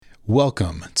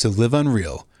Welcome to Live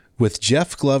Unreal with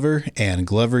Jeff Glover and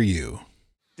Glover U.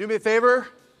 Do me a favor.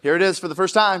 Here it is for the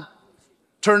first time.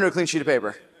 Turn to a clean sheet of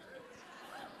paper.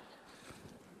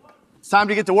 It's time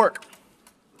to get to work.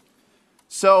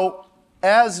 So,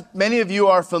 as many of you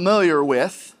are familiar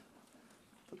with,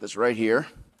 put this right here.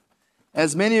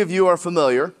 As many of you are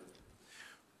familiar,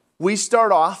 we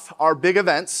start off our big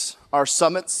events, our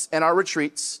summits, and our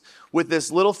retreats with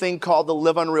this little thing called the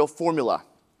Live Unreal formula.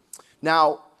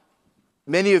 Now,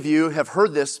 many of you have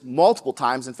heard this multiple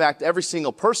times. In fact, every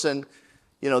single person,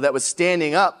 that was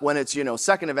standing up when it's,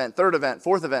 second event, third event,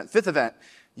 fourth event, fifth event,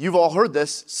 you've all heard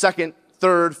this second,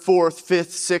 third, fourth,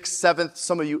 fifth, sixth, seventh,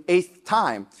 some of you eighth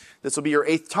time. This will be your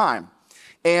eighth time.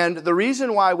 And the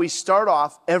reason why we start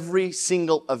off every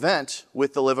single event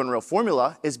with the Live Unreal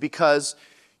formula is because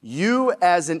you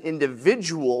as an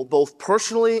individual, both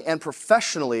personally and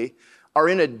professionally, are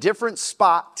in a different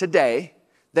spot today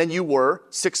than you were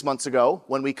 6 months ago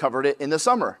when we covered it in the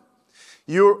summer.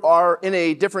 You are in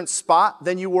a different spot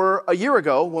than you were a year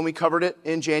ago when we covered it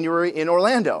in January in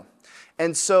Orlando.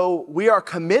 And so we are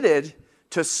committed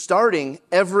to starting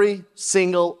every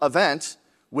single event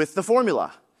with the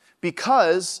formula,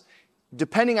 because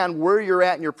depending on where you're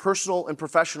at in your personal and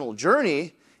professional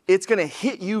journey, it's going to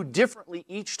hit you differently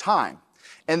each time.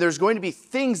 And there's going to be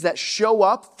things that show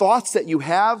up, thoughts that you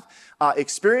have,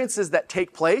 experiences that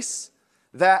take place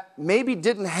that maybe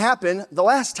didn't happen the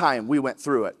last time we went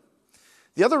through it.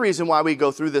 The other reason why we go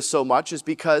through this so much is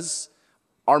because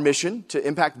our mission to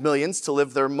impact millions to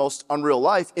live their most unreal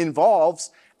life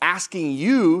involves asking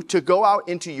you to go out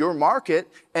into your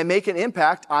market and make an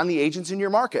impact on the agents in your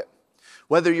market.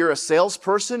 Whether you're a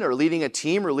salesperson or leading a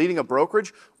team or leading a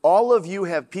brokerage, all of you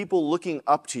have people looking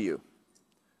up to you.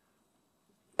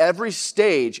 Every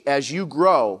stage as you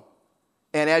grow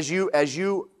and as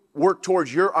you work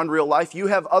towards your unreal life, you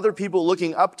have other people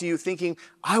looking up to you thinking,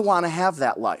 I want to have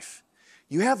that life.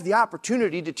 You have the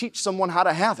opportunity to teach someone how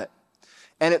to have it.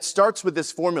 And it starts with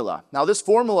this formula. Now, this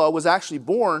formula was actually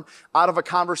born out of a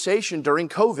conversation during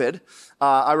COVID.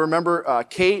 I remember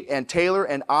Kate and Taylor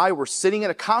and I were sitting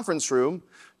in a conference room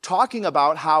talking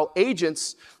about how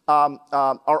agents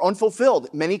are unfulfilled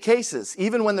in many cases.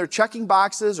 Even when they're checking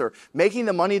boxes or making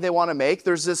the money they want to make,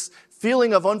 there's this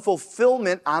feeling of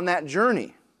unfulfillment on that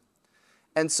journey.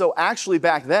 And so actually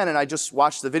back then, and I just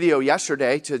watched the video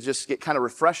yesterday to just get kind of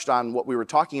refreshed on what we were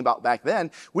talking about back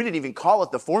then, we didn't even call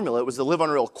it the formula. It was the Live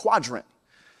Unreal quadrant.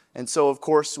 And so, of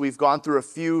course, we've gone through a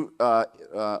few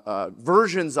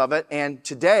versions of it. And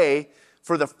today,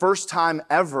 for the first time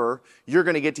ever, you're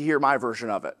going to get to hear my version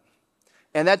of it.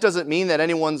 And that doesn't mean that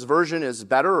anyone's version is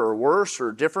better or worse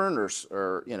or different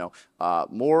or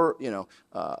more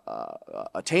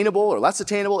attainable or less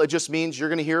attainable. It just means you're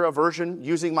going to hear a version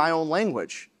using my own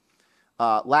language.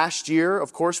 Last year,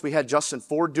 of course, we had Justin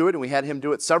Ford do it, and we had him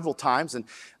do it several times. And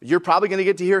you're probably going to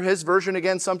get to hear his version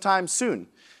again sometime soon.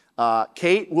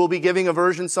 Kate will be giving a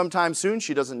version sometime soon.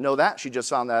 She doesn't know that. She just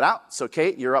found that out. So,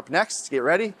 Kate, you're up next. Get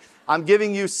ready. I'm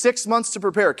giving you 6 months to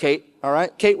prepare, Kate. All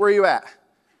right? Kate, where are you at?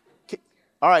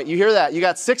 All right, you hear that? You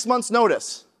got 6 months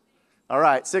notice. All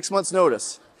right, 6 months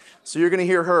notice. So you're going to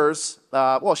hear hers.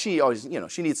 She always,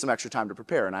 she needs some extra time to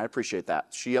prepare, and I appreciate that.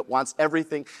 She wants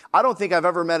everything. I don't think I've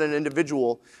ever met an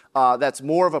individual that's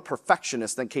more of a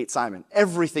perfectionist than Kate Simon.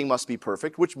 Everything must be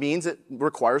perfect, which means it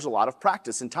requires a lot of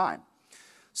practice and time.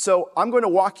 So I'm going to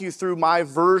walk you through my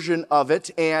version of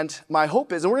it, and my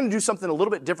hope is, and we're going to do something a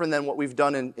little bit different than what we've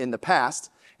done in the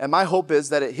past, and my hope is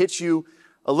that it hits you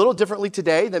a little differently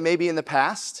today than maybe in the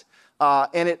past.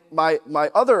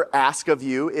 My other ask of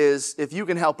you is, if you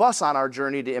can help us on our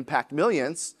journey to impact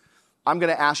millions, I'm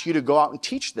going to ask you to go out and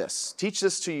teach this. Teach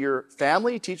this to your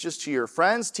family, teach this to your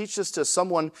friends, teach this to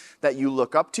someone that you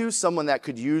look up to, someone that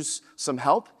could use some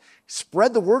help.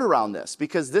 Spread the word around this,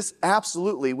 because this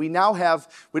absolutely, we don't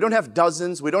have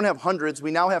dozens, we don't have hundreds, we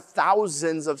now have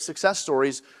thousands of success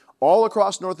stories all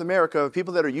across North America of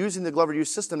people that are using the Glover U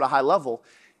system at a high level.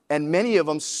 And many of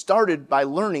them started by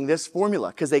learning this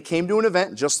formula because they came to an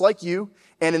event just like you,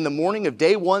 and in the morning of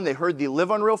day one, they heard the Live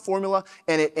Unreal formula,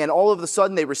 and all of a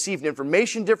sudden they received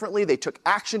information differently, they took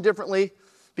action differently,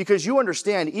 because you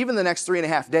understand, even the next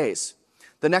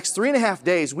 3.5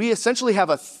 days, we essentially have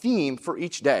a theme for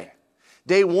each day.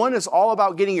 Day one is all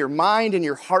about getting your mind and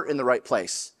your heart in the right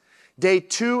place. Day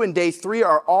 2 and day 3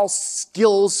 are all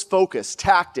skills focused,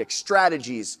 tactics,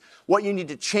 strategies, what you need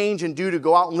to change and do to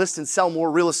go out and list and sell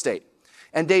more real estate.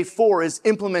 And day 4 is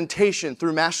implementation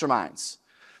through masterminds.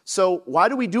 So why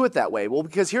do we do it that way? Well,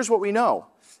 because here's what we know.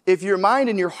 If your mind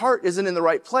and your heart isn't in the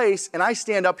right place, and I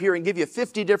stand up here and give you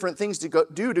 50 different things to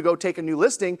go take a new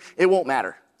listing, it won't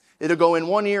matter. It'll go in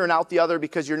one ear and out the other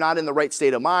because you're not in the right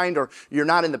state of mind or you're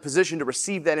not in the position to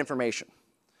receive that information.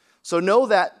 So know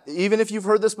that even if you've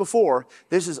heard this before,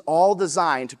 this is all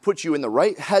designed to put you in the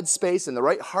right head space and the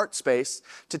right heart space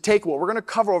to take what we're going to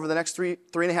cover over the next three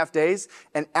and a half days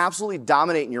and absolutely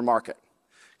dominate in your market.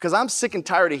 Because I'm sick and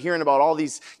tired of hearing about all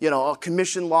these,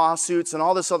 commission lawsuits and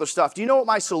all this other stuff. Do you know what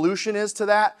my solution is to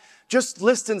that? Just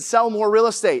list and sell more real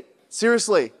estate.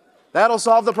 Seriously, that'll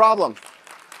solve the problem.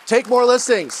 Take more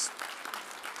listings.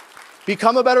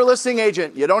 Become a better listing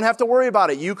agent. You don't have to worry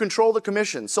about it. You control the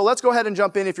commission. So let's go ahead and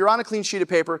jump in. If you're on a clean sheet of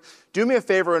paper, do me a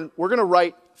favor, and we're going to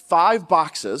write 5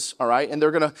 boxes, all right? And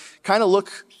they're going to kind of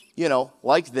look,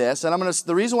 like this. And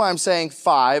the reason why I'm saying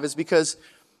 5 is because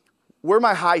where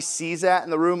my high C's at in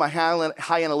the room, my high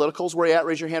analyticals, where you at?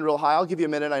 Raise your hand real high. I'll give you a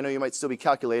minute. I know you might still be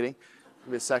calculating.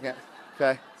 Give me a second,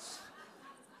 okay?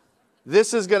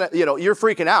 This is going to, you're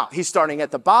freaking out. He's starting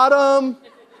at the bottom.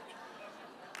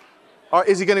 Or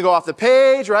is he going to go off the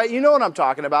page, right? You know what I'm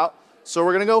talking about. So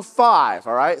we're going to go 5,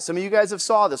 all right? Some of you guys have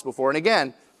saw this before. And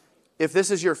again, if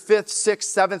this is your 5th, 6th,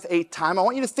 7th, 8th time, I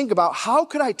want you to think about how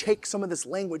could I take some of this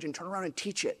language and turn around and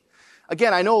teach it?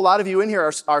 Again, I know a lot of you in here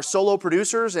are solo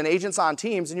producers and agents on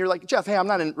teams, and you're like, Jeff, hey, I'm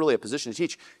not in really a position to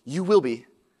teach. You will be.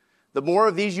 The more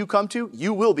of these you come to,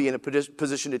 you will be in a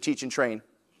position to teach and train.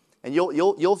 And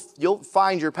you'll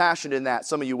find your passion in that.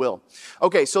 Some of you will.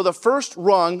 Okay, so the first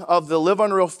rung of the Live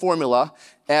Unreal formula,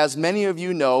 as many of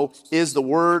you know, is the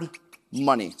word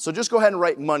money. So just go ahead and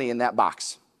write money in that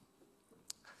box.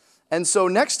 And so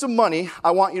next to money, I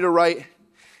want you to write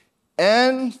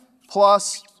N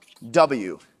plus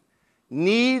W.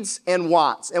 Needs and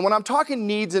wants. And when I'm talking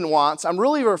needs and wants, I'm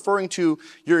really referring to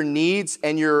your needs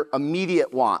and your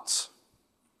immediate wants.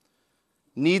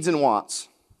 Needs and wants.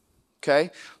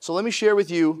 Okay, so let me share with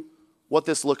you what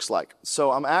this looks like.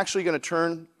 So I'm actually going to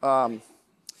turn on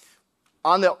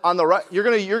the right. You're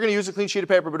going to use a clean sheet of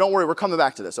paper, but don't worry, we're coming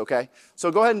back to this. Okay,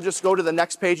 so go ahead and just go to the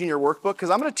next page in your workbook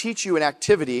because I'm going to teach you an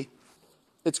activity.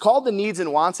 It's called the needs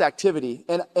and wants activity,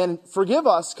 and forgive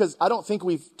us because I don't think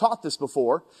we've taught this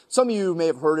before. Some of you may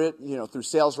have heard it, through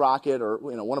Sales Rocket or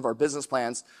one of our business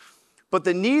plans. But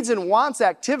the needs and wants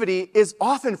activity is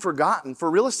often forgotten for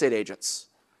real estate agents.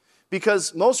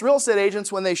 Because most real estate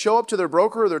agents, when they show up to their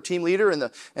broker or their team leader and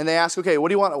they ask, okay, what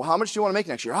do you want? How much do you want to make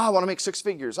next year? Oh, I want to make 6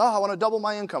 figures. Oh, I want to double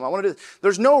my income. I want to do.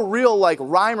 There's no real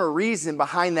rhyme or reason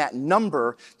behind that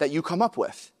number that you come up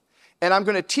with. And I'm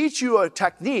going to teach you a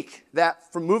technique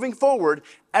that from moving forward,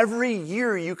 every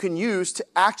year you can use to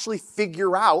actually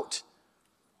figure out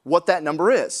what that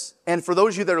number is. And for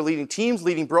those of you that are leading teams,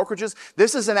 leading brokerages,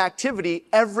 this is an activity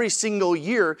every single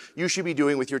year you should be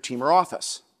doing with your team or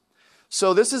office.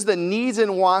 So this is the needs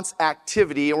and wants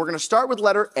activity, and we're going to start with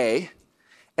letter A.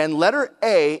 And letter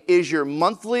A is your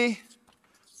monthly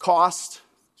cost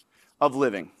of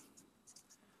living.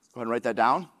 Go ahead and write that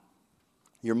down.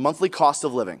 Your monthly cost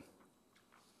of living.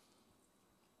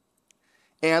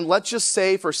 And let's just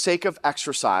say, for sake of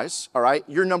exercise, all right,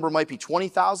 your number might be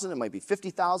 20,000, it might be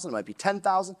 50,000, it might be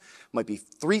 10,000, it might be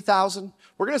 3,000.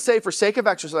 We're going to say for sake of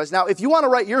exercise. Now, if you want to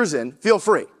write yours in, feel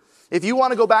free. If you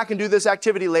want to go back and do this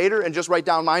activity later and just write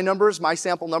down my numbers, my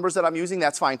sample numbers that I'm using,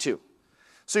 that's fine too.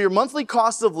 So your monthly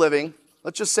cost of living,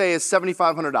 let's just say, is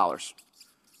 $7,500.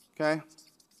 Okay?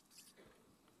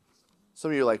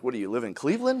 Some of you are like, what do you live in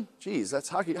Cleveland? Geez, that's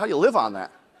how you live on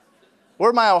that. Where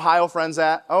are my Ohio friends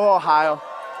at? Oh, Ohio.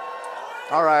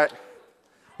 All right.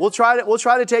 We'll try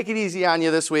to take it easy on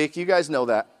you this week. You guys know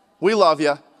that. We love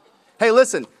you. Hey,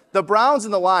 listen. The Browns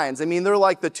and the Lions, they're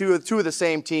like the two of the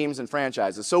same teams and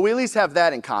franchises. So we at least have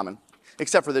that in common,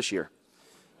 except for this year.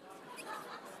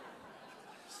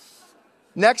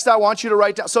 Next, I want you to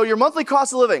write down, so your monthly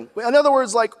cost of living. In other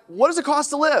words, what does it cost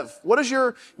to live? What is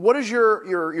your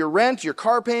rent, your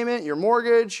car payment, your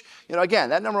mortgage? Again,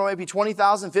 that number might be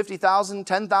 20,000, 50,000,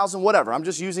 10,000, whatever. I'm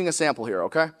just using a sample here,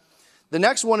 okay? The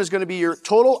next one is going to be your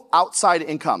total outside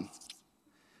income.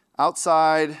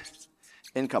 Outside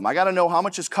income. I got to know how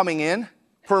much is coming in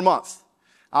per month.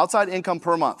 Outside income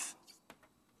per month.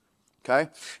 Okay?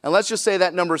 And let's just say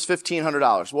that number is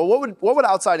 $1,500. Well, what would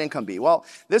outside income be? Well,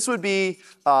 this would be,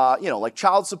 like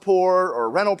child support or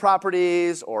rental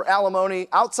properties or alimony.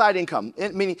 Outside income,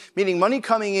 meaning money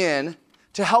coming in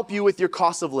to help you with your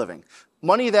cost of living.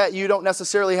 Money that you don't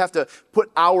necessarily have to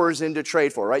put hours into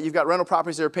trade for, right? You've got rental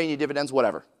properties that are paying you dividends,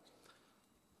 whatever.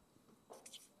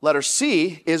 Letter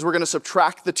C is we're going to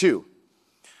subtract the 2.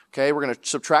 Okay, we're going to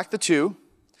subtract the 2.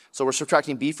 So we're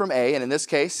subtracting B from A, and in this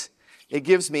case, it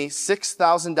gives me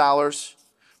 $6,000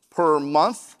 per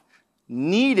month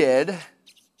needed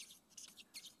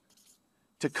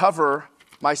to cover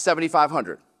my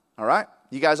 $7,500. All right?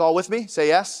 You guys all with me? Say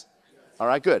yes. All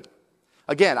right, good.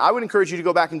 Again, I would encourage you to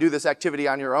go back and do this activity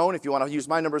on your own. If you want to use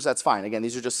my numbers, that's fine. Again,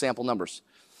 these are just sample numbers.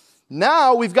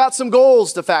 Now we've got some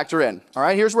goals to factor in. All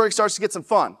right, here's where it starts to get some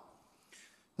fun.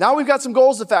 Now we've got some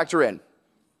goals to factor in.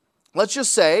 Let's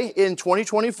just say in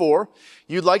 2024,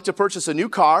 you'd like to purchase a new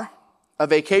car, a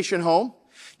vacation home.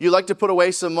 You'd like to put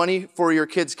away some money for your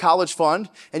kids' college fund,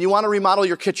 and you want to remodel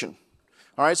your kitchen.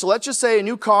 All right, so let's just say a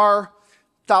new car,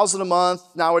 $1,000 a month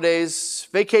nowadays,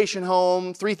 vacation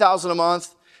home, $3,000 a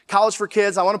month, college for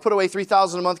kids, I want to put away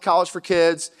 $3,000 a month, college for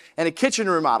kids, and a kitchen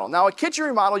remodel. Now, a kitchen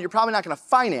remodel, you're probably not going to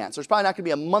finance. There's probably not going to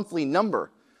be a monthly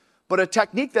number. But a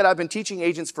technique that I've been teaching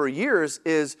agents for years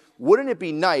is, wouldn't it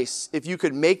be nice if you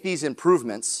could make these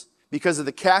improvements because of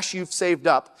the cash you've saved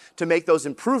up to make those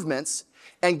improvements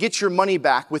and get your money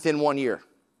back within 1 year?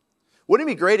 Wouldn't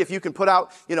it be great if you can put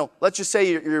out, let's just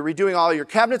say you're redoing all your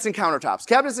cabinets and countertops.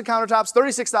 Cabinets and countertops,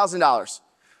 $36,000.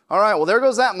 All right, well, there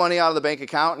goes that money out of the bank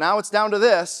account. Now it's down to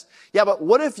this. Yeah, but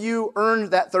what if you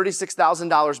earned that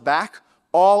 $36,000 back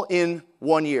all in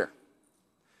 1 year?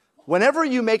 Whenever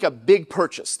you make a big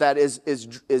purchase that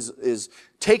is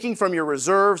taking from your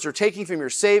reserves or taking from your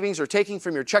savings or taking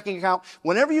from your checking account,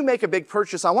 whenever you make a big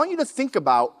purchase, I want you to think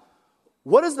about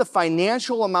what is the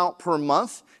financial amount per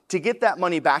month to get that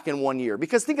money back in 1 year?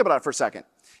 Because think about it for a second.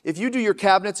 If you do your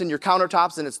cabinets and your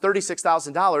countertops and it's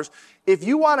 $36,000, if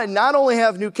you want to not only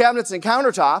have new cabinets and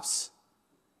countertops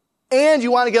and you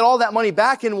want to get all that money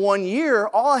back in 1 year,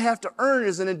 all I have to earn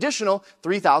is an additional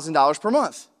 $3,000 per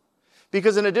month.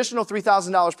 Because an additional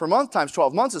 $3,000 per month times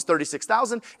 12 months is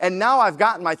 $36,000, and now I've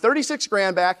gotten my 36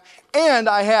 grand back and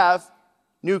I have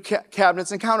new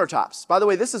cabinets and countertops. By the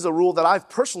way, this is a rule that I've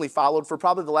personally followed for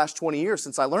probably the last 20 years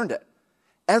since I learned it.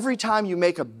 Every time you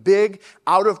make a big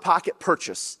out-of-pocket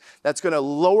purchase that's going to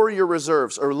lower your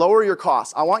reserves or lower your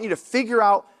costs, I want you to figure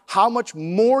out how much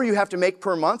more you have to make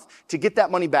per month to get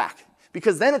that money back.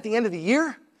 Because then at the end of the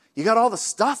year, you got all the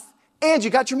stuff and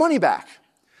you got your money back.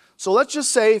 So let's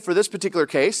just say for this particular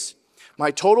case,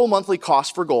 my total monthly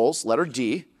cost for goals, letter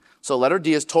D, so letter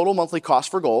D is total monthly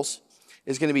cost for goals,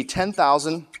 is going to be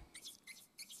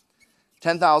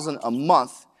 $10,000 a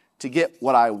month to get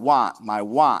what I want, my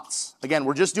wants. Again,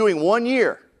 we're just doing 1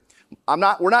 year.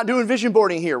 We're not doing vision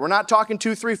boarding here. We're not talking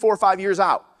 2, 3, 4, 5 years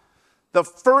out. The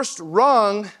first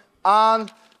rung on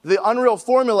the Unreal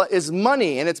formula is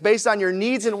money, and it's based on your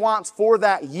needs and wants for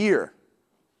that year.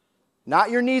 Not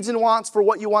your needs and wants for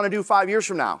what you want to do 5 years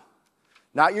from now.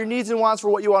 Not your needs and wants for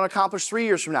what you want to accomplish 3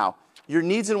 years from now. Your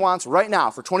needs and wants right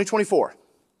now for 2024.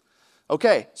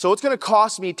 Okay, so it's going to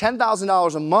cost me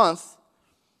 $10,000 a month.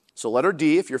 So letter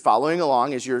D, if you're following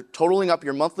along, is you're totaling up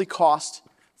your monthly cost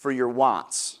for your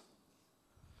wants.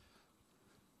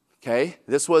 Okay,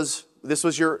 this was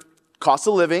your cost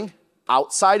of living,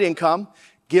 outside income,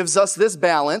 gives us this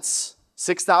balance.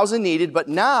 $6,000 needed, but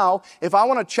now if I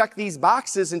want to check these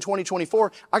boxes in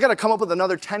 2024, I got to come up with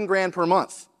another 10 grand per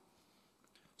month.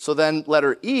 So then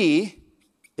letter E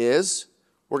is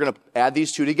we're going to add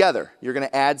these two together. You're going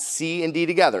to add C and D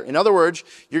together. In other words,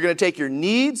 you're going to take your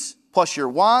needs plus your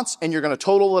wants and you're going to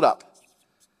total it up.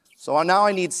 So now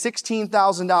I need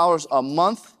 $16,000 a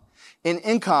month in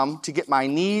income to get my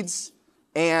needs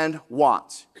and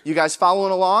wants. You guys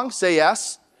following along? Say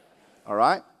yes. All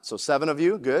right. So 7 of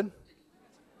you. Good.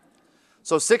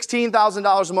 So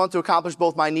 $16,000 a month to accomplish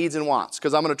both my needs and wants,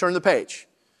 because I'm going to turn the page.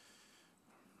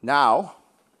 Now,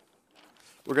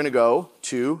 we're going to go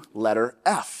to letter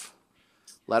F.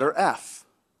 Letter F.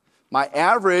 My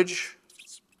average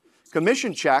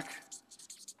commission check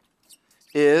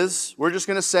is, we're just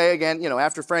going to say again,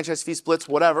 after franchise fee splits,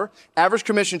 whatever, average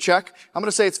commission check, I'm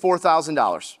going to say it's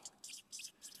 $4,000.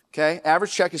 Okay,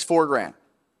 average check is $4 grand.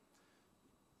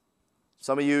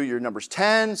 Some of you, your number's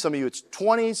 10, some of you it's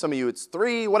 20, some of you it's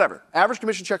 3, whatever. Average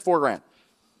commission check, $4 grand.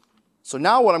 So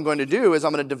now what I'm going to do is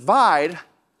I'm going to divide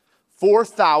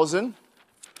 4,000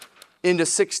 into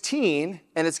 16,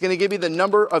 and it's going to give me the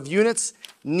number of units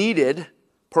needed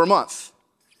per month.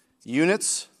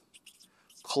 Units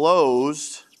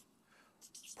closed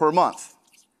per month.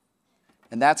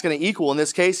 And that's going to equal, in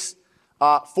this case,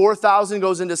 4,000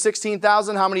 goes into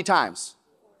 16,000 how many times?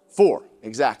 4,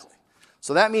 exactly.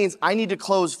 So that means I need to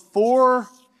close 4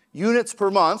 units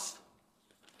per month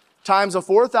times a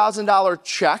 $4,000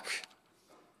 check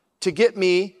to get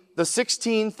me the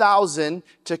 $16,000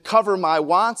 to cover my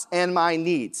wants and my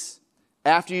needs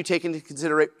after you take into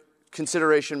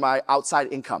consideration my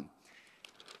outside income.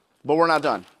 But we're not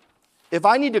done. If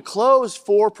I need to close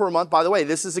 4 per month, by the way,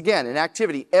 this is again an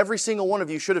activity. Every single one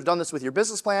of you should have done this with your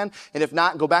business plan, and if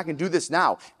not, go back and do this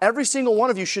now. Every single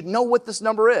one of you should know what this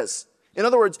number is. In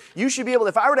other words, you should be able,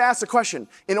 if I were to ask the question,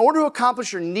 in order to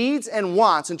accomplish your needs and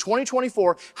wants in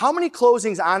 2024, how many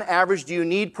closings on average do you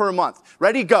need per month?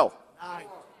 Ready, go. 9.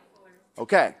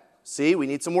 Okay, see, we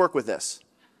need some work with this.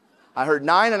 I heard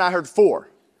 9 and I heard 4.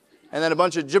 And then a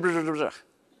bunch of gibberish.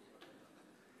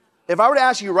 If I were to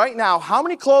ask you right now, how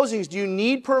many closings do you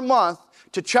need per month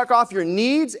to check off your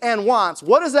needs and wants?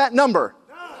 What is that number?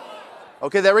 9.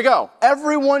 Okay, there we go.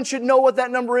 Everyone should know what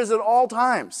that number is at all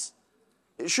times.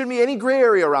 It shouldn't be any gray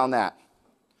area around that.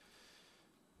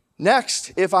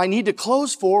 Next, if I need to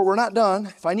close 4, we're not done.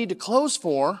 If I need to close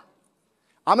 4,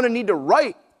 I'm going to need to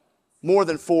write more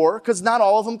than 4 because not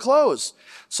all of them close.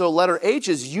 So letter H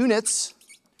is units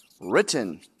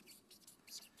written.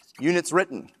 Units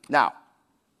written. Now,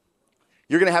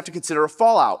 you're going to have to consider a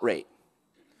fallout rate.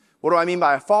 What do I mean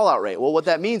by a fallout rate? Well, what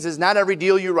that means is not every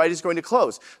deal you write is going to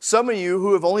close. Some of you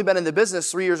who have only been in the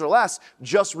business 3 years or less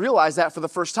just realized that for the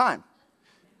first time,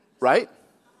 right?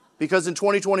 Because in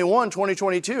 2021,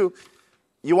 2022,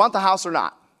 you want the house or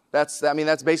not? That's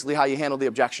basically how you handle the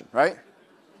objection, right?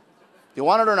 You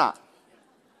want it or not?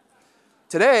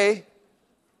 Today,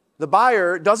 the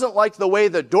buyer doesn't like the way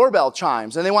the doorbell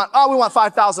chimes, and we want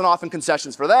 $5,000 off in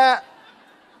concessions for that.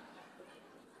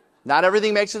 Not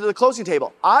everything makes it to the closing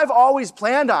table. I've always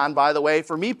planned on, by the way,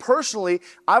 for me personally,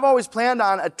 I've always planned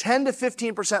on a 10 to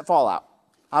 15% fallout.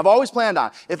 I've always planned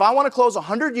on. If I want to close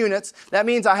 100 units, that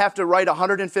means I have to write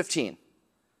 115.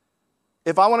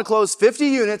 If I want to close 50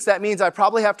 units, that means I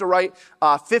probably have to write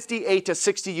 58 to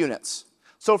 60 units.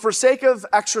 So for sake of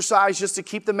exercise, just to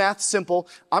keep the math simple,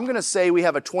 I'm going to say we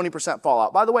have a 20%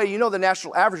 fallout. By the way, you know the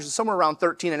national average is somewhere around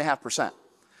 13.5%.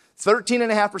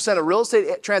 13.5% of real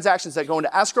estate transactions that go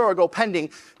into escrow or go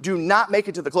pending do not make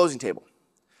it to the closing table.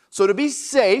 So to be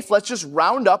safe, let's just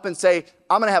round up and say,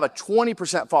 I'm going to have a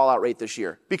 20% fallout rate this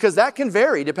year, because that can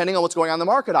vary depending on what's going on in the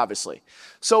market, obviously.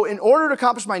 So in order to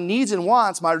accomplish my needs and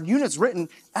wants, my units written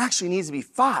actually needs to be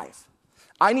 5.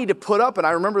 I need to put up, and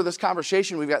I remember this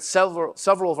conversation, we've got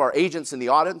several of our agents in the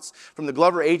audience from the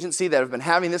Glover Agency that have been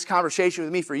having this conversation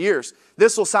with me for years.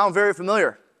 This will sound very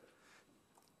familiar.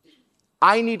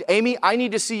 Amy, I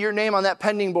need to see your name on that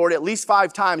pending board at least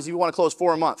 5 times if you want to close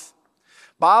 4 a month.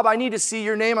 Bob, I need to see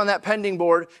your name on that pending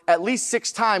board at least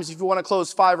 6 times if you want to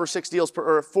close 5 or 6 deals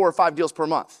or 4 or 5 deals per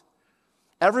month.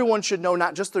 Everyone should know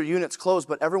not just their units closed,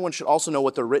 but everyone should also know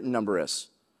what their written number is.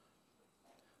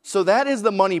 So that is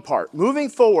the money part. Moving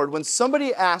forward, when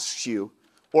somebody asks you,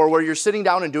 or where you're sitting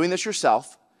down and doing this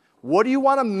yourself, what do you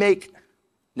want to make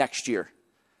next year?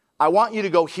 I want you to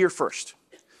go here first.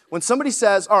 When somebody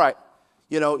says, all right,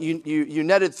 you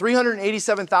netted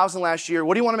 $387,000 last year.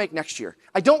 What do you want to make next year?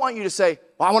 I don't want you to say,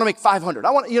 well, I want to make 500.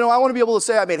 I want to be able to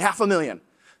say I made $500,000.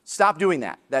 Stop doing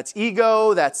that. That's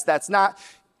ego. That's not,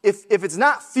 if it's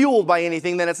not fueled by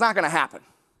anything, then it's not going to happen.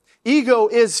 Ego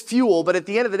is fuel, but at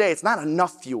the end of the day, it's not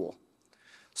enough fuel.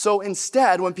 So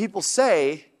instead, when people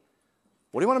say,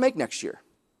 what do you want to make next year?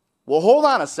 Well, hold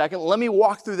on a second. Let me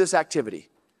walk through this activity.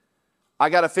 I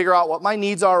got to figure out what my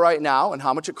needs are right now and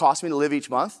how much it costs me to live each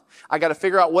month. I got to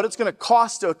figure out what it's going to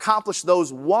cost to accomplish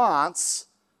those wants.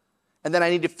 And then I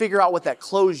need to figure out what that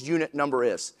closed unit number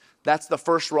is. That's the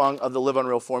first rung of the Live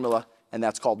Unreal formula, and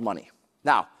that's called money.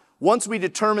 Now, once we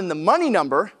determine the money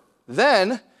number,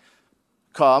 then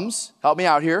comes, help me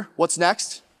out here, what's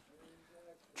next?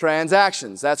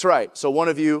 Transactions. That's right. So one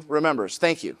of you remembers.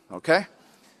 Thank you. Okay?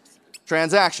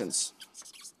 Transactions.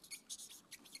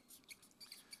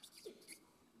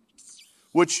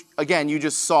 Which, again, you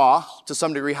just saw to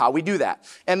some degree how we do that.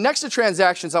 And next to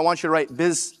transactions, I want you to write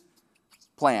biz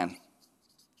plan.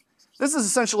 This is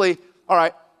essentially, all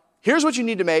right, here's what you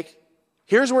need to make,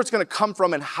 here's where it's going to come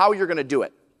from and how you're going to do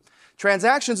it.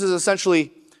 Transactions is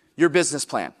essentially your business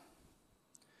plan.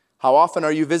 How often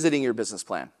are you visiting your business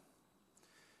plan?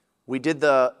 We did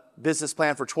the business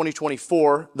plan for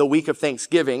 2024 the week of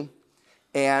Thanksgiving,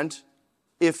 and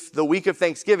if the week of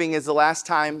Thanksgiving is the last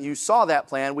time you saw that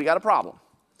plan, we got a problem.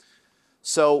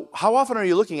 So how often are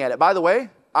you looking at it? By the way,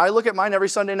 I look at mine every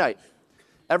Sunday night.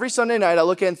 Every Sunday night, I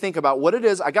look at and think about what it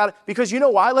is. Because you know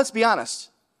why? Let's be honest.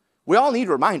 We all need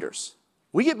reminders.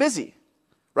 We get busy.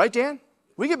 Right, Dan?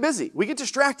 We get busy. We get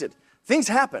distracted. Things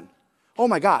happen. Oh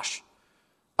my gosh.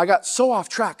 I got so off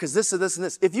track because this and this and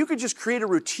this. If you could just create a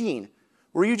routine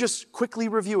where you just quickly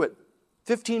review it,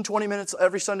 15, 20 minutes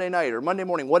every Sunday night or Monday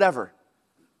morning, whatever.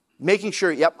 Making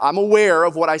sure, yep, I'm aware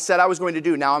of what I said I was going to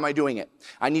do. Now am I doing it?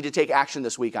 I need to take action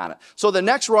this week on it. So the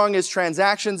next rung is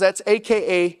transactions. That's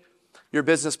AKA your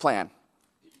business plan.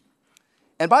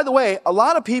 And by the way, a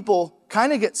lot of people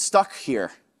kind of get stuck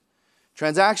here.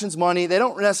 Transactions, money, they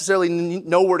don't necessarily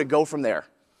know where to go from there.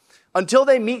 until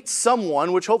they meet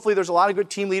someone, which hopefully there's a lot of good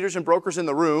team leaders and brokers in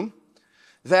the room,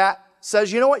 that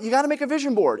says, you know what, you got to make a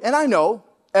vision board. And I know,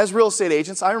 as real estate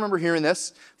agents, I remember hearing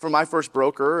this from my first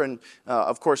broker and,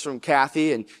 of course, from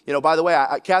Kathy. And, by the way,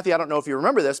 Kathy, I don't know if you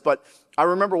remember this, but I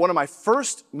remember one of my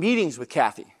first meetings with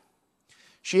Kathy.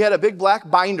 She had a big black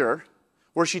binder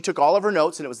where she took all of her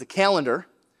notes, and it was the calendar.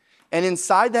 And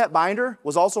inside that binder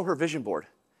was also her vision board.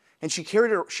 And she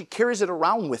carries it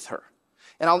around with her.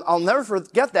 And I'll never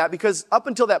forget that, because up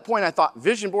until that point, I thought,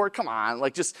 vision board, come on,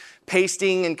 like just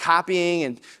pasting and copying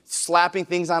and slapping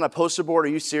things on a poster board. Are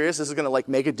you serious? This is going to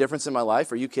make a difference in my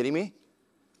life? Are you kidding me?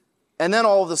 And then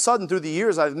all of a sudden, through the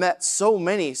years, I've met so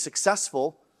many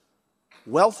successful,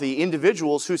 wealthy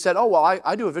individuals who said, oh, well,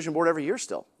 I do a vision board every year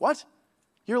still. What?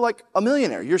 You're like a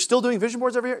millionaire. You're still doing vision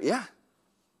boards every year? Yeah.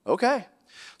 Okay.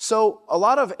 So a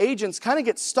lot of agents kind of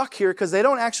get stuck here because they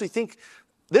don't actually think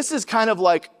this is kind of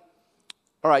like,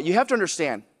 all right, you have to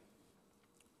understand,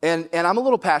 and I'm a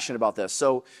little passionate about this,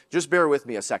 so just bear with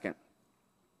me a second.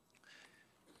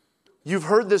 You've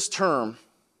heard this term,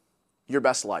 your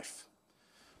best life,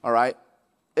 all right?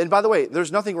 And by the way,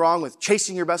 there's nothing wrong with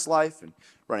chasing your best life and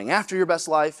running after your best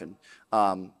life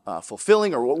and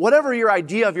fulfilling or whatever your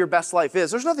idea of your best life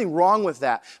is. There's nothing wrong with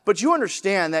that, but you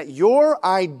understand that your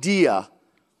idea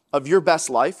of your best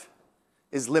life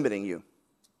is limiting you.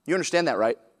 You understand that,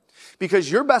 right?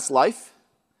 Because your best life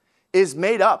is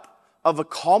made up of a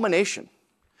culmination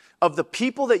of the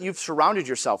people that you've surrounded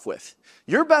yourself with.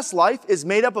 Your best life is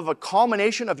made up of a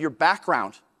culmination of your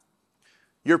background,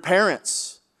 your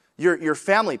parents, your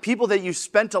family, people that you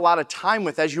spent a lot of time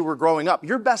with as you were growing up.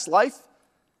 Your best life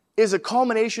is a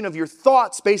culmination of your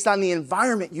thoughts based on the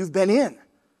environment you've been in.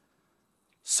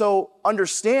 So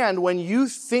understand, when you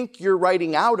think you're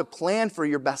writing out a plan for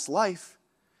your best life,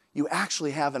 you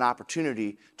actually have an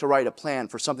opportunity to write a plan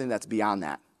for something that's beyond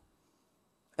that.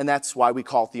 And that's why we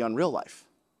call it the unreal life.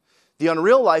 The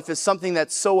unreal life is something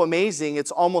that's so amazing,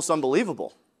 it's almost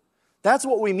unbelievable. That's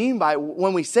what we mean by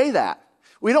when we say that.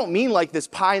 We don't mean like this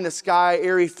pie in the sky,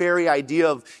 airy-fairy idea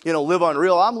of, live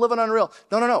unreal. I'm living unreal.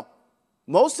 No.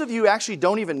 Most of you actually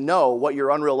don't even know what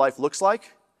your unreal life looks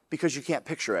like because you can't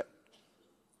picture it.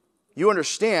 You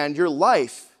understand your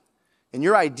life and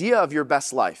your idea of your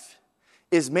best life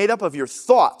is made up of your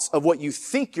thoughts of what you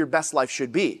think your best life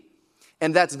should be.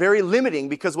 And that's very limiting,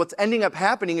 because what's ending up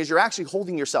happening is you're actually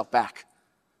holding yourself back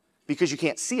because you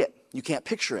can't see it. You can't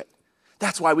picture it.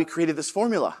 That's why we created this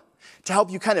formula, to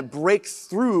help you kind of break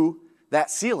through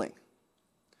that ceiling.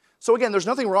 So again, there's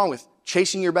nothing wrong with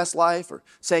chasing your best life or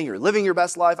saying you're living your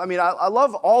best life. I mean, I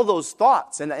love all those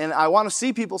thoughts, and I want to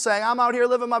see people saying, I'm out here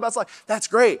living my best life. That's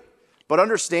great. But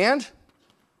understand,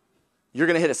 you're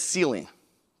going to hit a ceiling.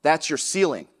 That's your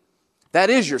ceiling. That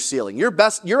is your ceiling.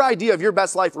 Your idea of your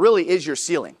best life really is your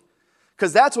ceiling,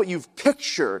 because that's what you've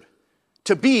pictured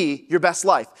to be your best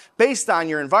life based on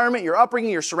your environment, your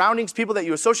upbringing, your surroundings, people that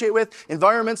you associate with,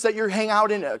 environments that you hang out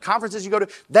in, conferences you go to.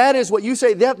 That is what you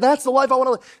say, that's the life I want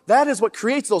to live. That is what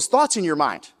creates those thoughts in your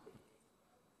mind.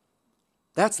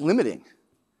 That's limiting.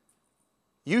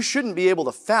 You shouldn't be able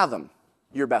to fathom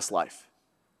your best life.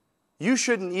 You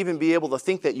shouldn't even be able to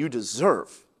think that you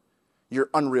deserve your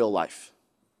unreal life.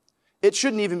 It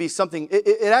shouldn't even be something,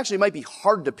 it actually might be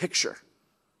hard to picture.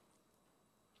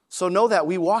 So know that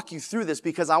we walk you through this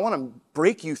because I want to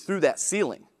break you through that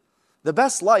ceiling. The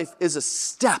best life is a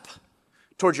step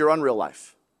towards your unreal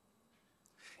life.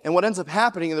 And what ends up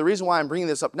happening, and the reason why I'm bringing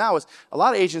this up now, is a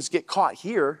lot of agents get caught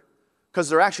here because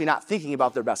they're actually not thinking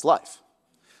about their best life.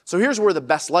 So here's where the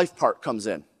best life part comes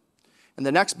in. And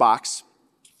the next box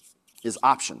is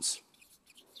options.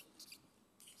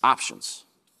 Options.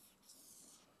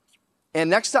 And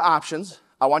next to options,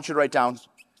 I want you to write down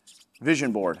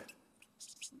vision board.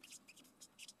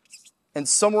 And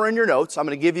somewhere in your notes, I'm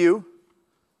going to give you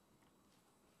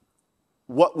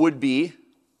what would be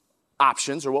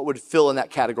options, or what would fill in that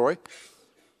category.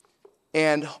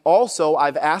 And also,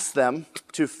 I've asked them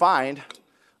to find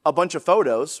a bunch of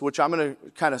photos, which I'm going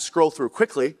to kind of scroll through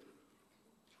quickly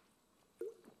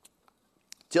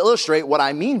to illustrate what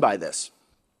I mean by this.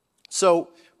 So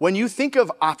when you think of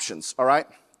options, all right,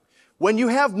 when you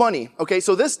have money, okay,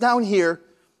 so this down here,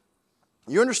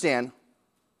 you understand,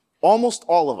 almost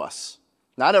all of us,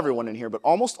 not everyone in here, but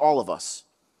almost all of us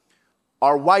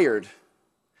are wired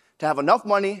to have enough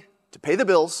money to pay the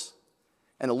bills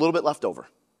and a little bit left over.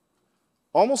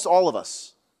 Almost all of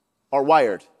us are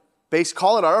wired,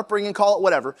 call it our upbringing, call it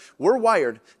whatever, we're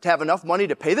wired to have enough money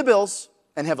to pay the bills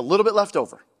and have a little bit left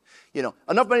over.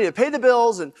 Enough money to pay the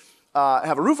bills and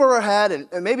have a roof over our head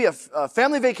and maybe a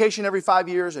family vacation every 5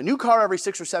 years, a new car every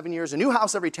 6 or 7 years, a new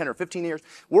house every 10 or 15 years.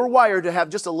 We're wired to have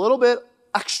just a little bit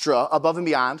extra above and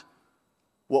beyond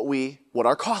what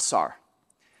our costs are.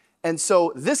 And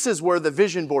so this is where the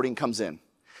vision boarding comes in.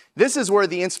 This is where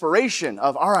the inspiration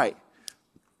of, all right,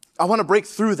 I want to break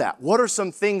through that. What are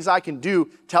some things I can do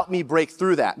to help me break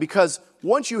through that? Because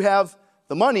once you have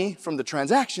the money from the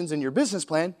transactions in your business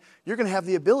plan, you're going to have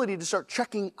the ability to start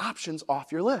checking options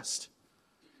off your list.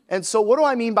 And so what do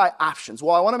I mean by options?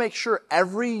 Well, I want to make sure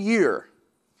every year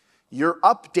you're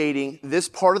updating this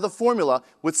part of the formula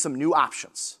with some new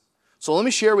options. So let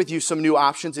me share with you some new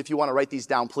options. If you want to write these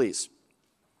down, please.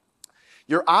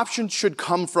 Your options should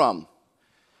come from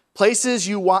places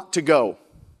you want to go.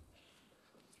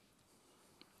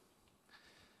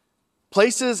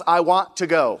 Places I want to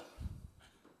go.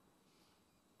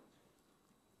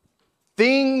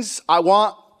 Things I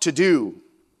want to do.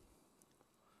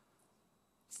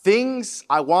 Things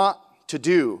I want to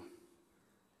do.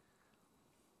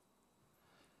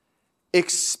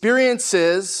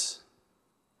 Experiences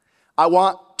I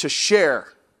want to share.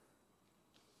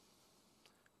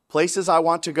 Places I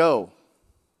want to go.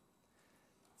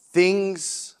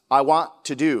 Things I want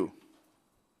to do.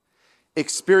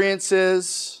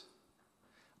 Experiences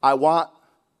I want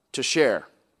to share.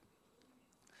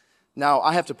 Now,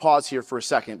 I have to pause here for a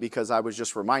second because I was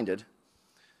just reminded.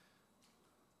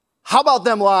 How about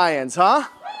them Lions, huh?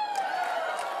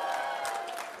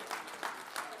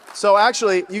 So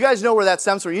actually, you guys know where that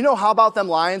stems from. You know, how about them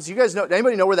Lions? You guys know,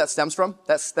 anybody know where that stems from?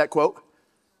 That quote?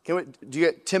 Do you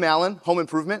get Tim Allen, Home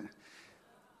Improvement?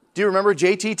 Do you remember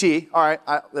JTT? All right,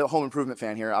 the Home Improvement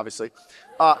fan here, obviously.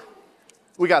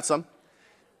 We got some.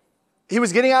 He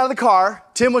was getting out of the car.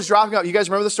 Tim was dropping off. You guys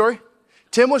remember the story?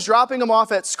 Tim was dropping him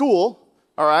off at school,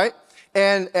 all right?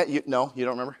 No, you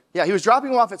don't remember? Yeah, he was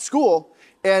dropping him off at school,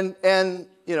 and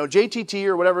you know, JTT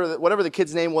or whatever the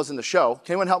kid's name was in the show.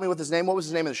 Can anyone help me with his name? What was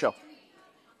his name in the show?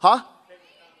 Huh?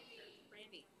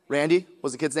 Randy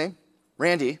was the kid's name?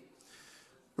 Randy.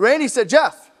 Randy said,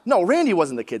 Jeff. No, Randy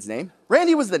wasn't the kid's name.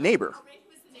 Randy was the neighbor.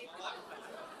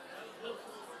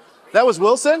 That was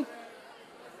Wilson?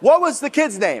 What was the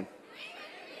kid's name?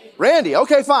 Randy.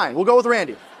 Okay, fine. We'll go with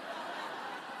Randy.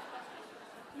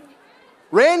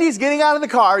 Randy's getting out of the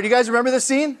car. Do you guys remember this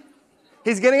scene?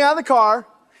 He's getting out of the car,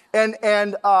 and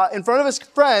in front of his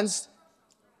friends,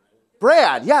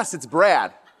 Brad. Yes, it's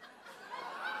Brad.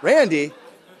 Randy.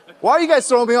 Why are you guys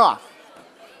throwing me off?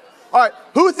 All right,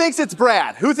 who thinks it's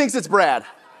Brad? Who thinks it's Brad?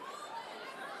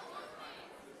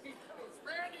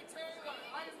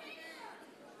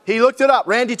 He looked it up.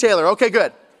 Randy Taylor. Okay,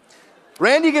 good.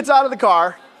 Randy gets out of the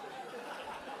car.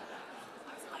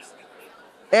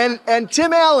 And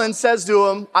Tim Allen says to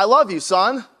him, I love you,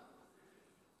 son.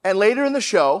 And later in the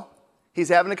show, he's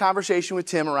having a conversation with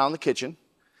Tim around the kitchen.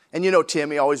 And you know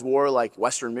Tim, he always wore like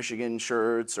Western Michigan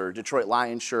shirts or Detroit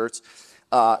Lions shirts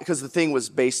because the thing was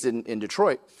based in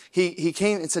Detroit. He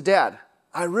came and said, Dad,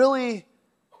 I really,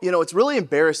 it's really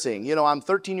embarrassing. I'm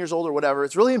 13 years old or whatever.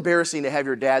 It's really embarrassing to have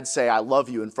your dad say, I love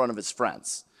you in front of his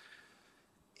friends.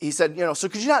 He said, so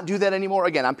could you not do that anymore?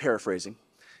 Again, I'm paraphrasing.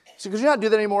 So could you not do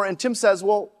that anymore? And Tim says,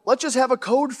 well, let's just have a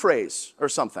code phrase or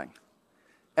something.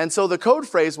 And so the code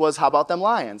phrase was, how about them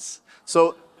Lions?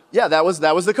 So yeah, that was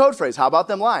the code phrase, how about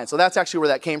them Lions? So that's actually where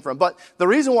that came from. But the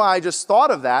reason why I just thought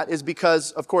of that is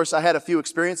because, of course, I had a few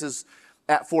experiences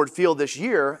at Ford Field this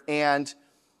year. And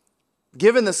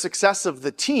given the success of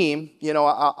the team,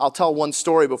 I'll tell one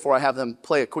story before I have them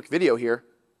play a quick video here.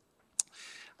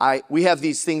 We have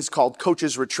these things called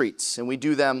coaches retreats, and we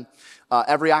do them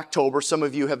every October. Some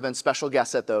of you have been special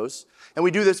guests at those. And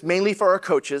we do this mainly for our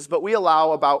coaches, but we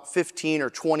allow about 15 or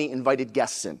 20 invited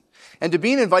guests in. And to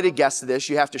be an invited guest to this,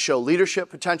 you have to show leadership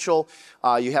potential.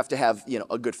 You have to have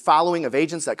a good following of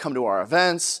agents that come to our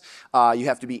events. You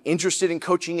have to be interested in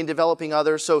coaching and developing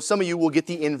others. So some of you will get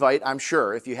the invite, I'm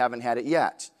sure, if you haven't had it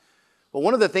yet. But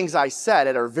one of the things I said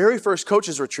at our very first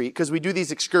coaches retreat, because we do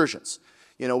these excursions,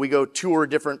 we go tour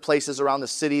different places around the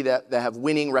city that have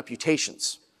winning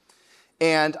reputations.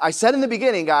 And I said in the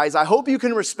beginning, guys, I hope you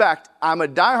can respect, I'm a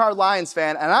diehard Lions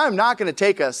fan, and I'm not going to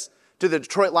take us to the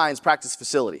Detroit Lions practice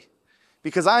facility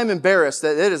because I am embarrassed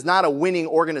that it is not a winning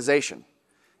organization.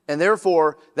 And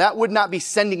therefore, that would not be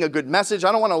sending a good message.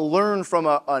 I don't want to learn from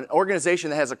an organization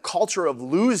that has a culture of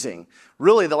losing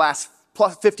really the last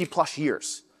 50 plus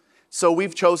years. So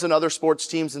we've chosen other sports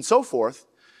teams and so forth.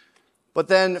 But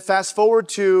then fast forward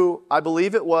to, I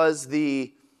believe it was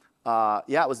the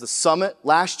summit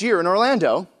last year in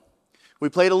Orlando. We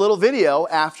played a little video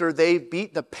after they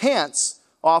beat the pants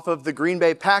off of the Green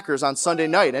Bay Packers on Sunday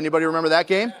night. Anybody remember that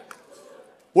game?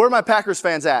 Where are my Packers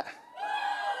fans at?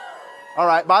 All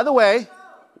right, by the way,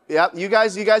 you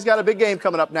guys got a big game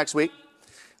coming up next week.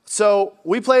 So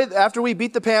we played, after we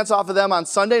beat the pants off of them on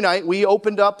Sunday night, we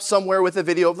opened up somewhere with a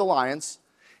video of the Lions.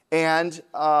 And,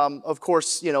 of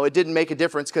course, it didn't make a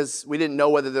difference because we didn't know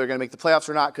whether they were going to make the playoffs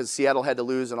or not because Seattle had to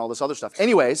lose and all this other stuff.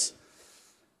 Anyways,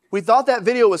 we thought that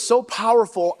video was so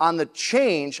powerful on the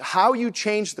change, how you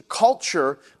change the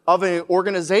culture of an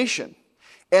organization.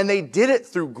 And they did it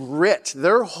through grit.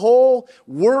 Their whole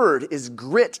word is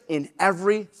grit in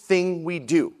everything we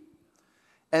do.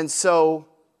 And so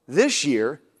this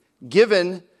year,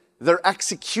 given their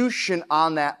execution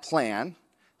on that plan,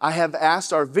 I have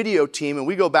asked our video team, and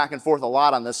we go back and forth a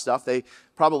lot on this stuff. They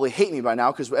probably hate me by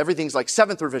now because everything's like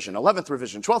 7th revision, 11th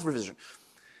revision, 12th revision.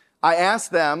 I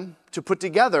asked them to put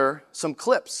together some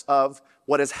clips of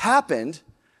what has happened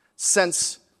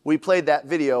since we played that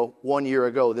video 1 year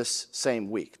ago this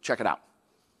same week. Check it out.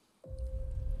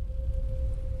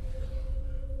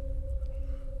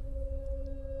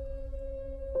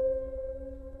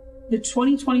 The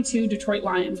 2022 Detroit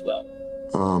Lions will.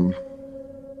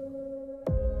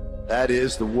 That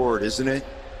is the word, isn't it?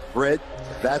 Fred,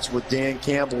 that's what Dan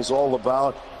Campbell's all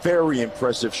about. Very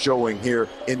impressive showing here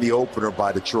in the opener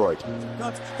by Detroit.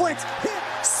 Wait,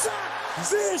 hit, sack.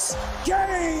 This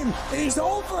game is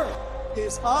over.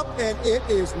 Is up and it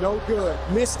is no good.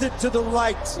 Missed it to the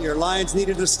right. Your Lions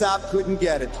needed to stop, couldn't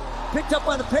get it. Picked up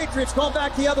by the Patriots, going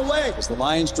back the other way. As the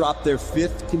Lions drop their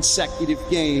 5th consecutive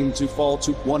game to fall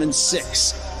to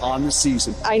 1-6 on the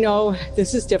season. I know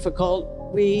this is difficult.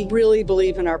 We really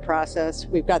believe in our process.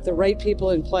 We've got the right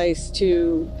people in place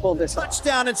to pull this off.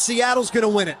 Touchdown and Seattle's going to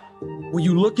win it. When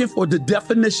you're looking for the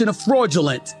definition of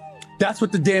fraudulent, that's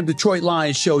what the damn Detroit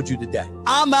Lions showed you today.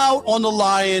 I'm out on the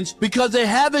Lions because they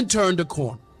haven't turned a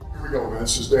corner. Here we go, man.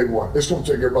 This is day one. It's going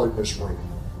to take everybody this spring.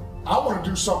 I want to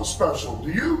do something special.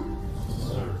 Do you?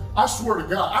 I swear to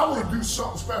God, I want to do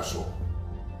something special.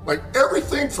 Like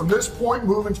everything from this point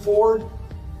moving forward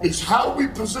is how do we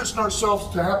position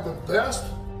ourselves to have the best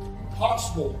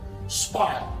possible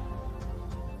spot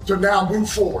to now move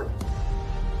forward.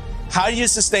 How do you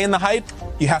sustain the hype?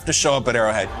 You have to show up at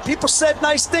Arrowhead. People said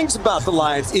nice things about the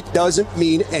Lions. It doesn't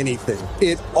mean anything.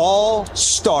 It all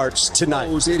starts tonight.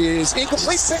 It is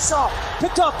incomplete pick-off.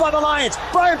 Picked off by the Lions.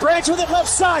 Brian Branch with it left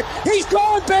side. He's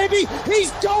going, baby.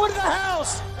 He's going to the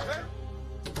house.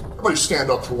 Everybody stand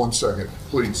up for 1 second,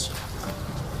 please.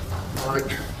 All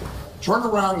right. Turn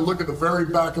around and look at the very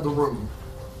back of the room.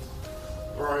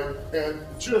 All right. And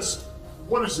just,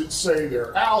 what does it say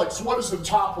there? Alex, what does the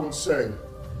top one say?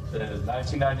 It is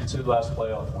 1992 last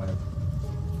playoff win.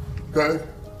 Okay.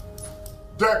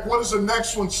 Deck, what does the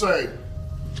next one say?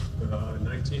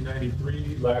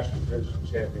 1993 last division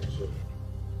championship.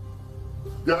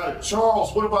 Got it.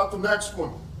 Charles, what about the next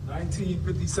one?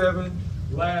 1957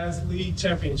 last league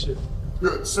championship.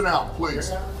 Good. Sit down, please.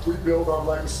 We build our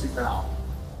legacy now.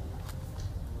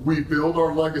 We build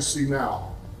our legacy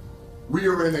now. We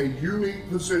are in a unique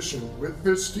position with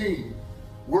this team.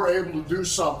 We're able to do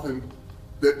something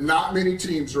that not many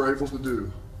teams are able to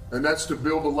do, and that's to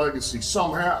build a legacy.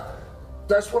 Some have.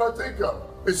 That's what I think of.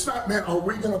 It's not, man, are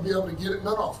we going to be able to get it?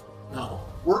 No.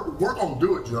 We're going to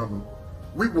do it, gentlemen.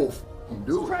 We will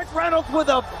do it. Greg Reynolds with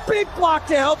a big block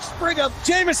to help spring up.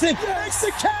 Jameson makes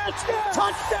the catch.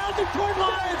 Touchdown, Detroit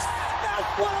Lions.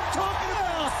 That's what I'm talking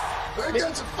about. They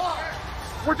get to fire.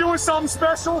 We're doing something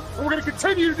special, and we're going to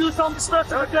continue to do something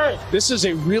special today. This is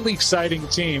a really exciting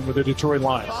team with the Detroit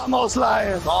Lions. Almost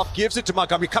Lions. Off gives it to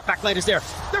Montgomery. Cutback lane is there.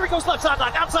 There he goes left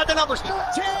sideline, outside the numbers. 10,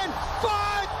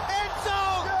 5, end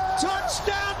zone.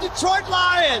 Touchdown, Detroit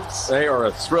Lions. They are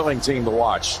a thrilling team to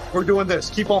watch. We're doing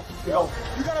this. Keep on. You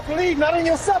got to believe not in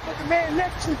yourself, but the man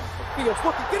next to you.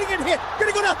 Getting it hit.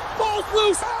 Gonna go down. Ball's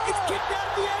loose. It's kicked out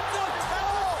of the end zone.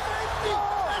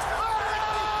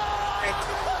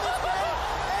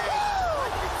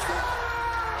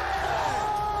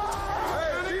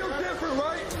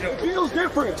 It feels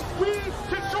different. We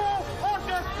control our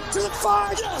destiny. To the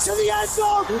 5, to the end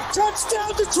zone.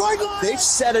 Touchdown, Detroit Lions. They've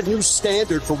set a new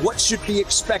standard for what should be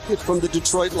expected from the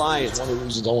Detroit Lions. One of the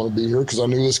reasons I want to be here because I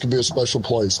knew this could be a special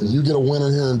place. And you get a winner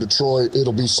here in Detroit,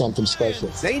 it'll be something special.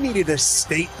 They needed a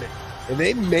statement, and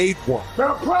they made one.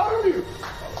 Man, I'm proud of you.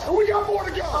 And we got more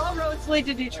to go. All roads lead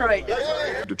to Detroit.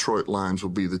 Detroit Lions will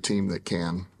be the team that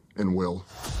can and will.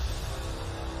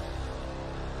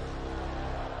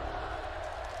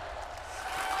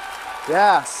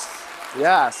 Yes.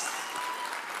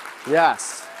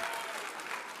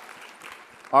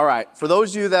 All right. For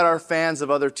those of you that are fans of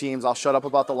other teams, I'll shut up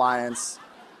about the Lions.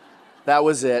 That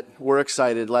was it. We're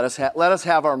excited. Let us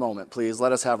have our moment, please.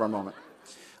 Let us have our moment.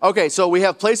 Okay, so we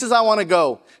have places I want to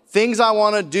go, things I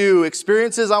want to do,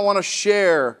 experiences I want to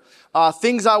share,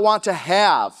 things I want to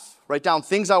have. Write down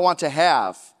things I want to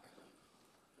have.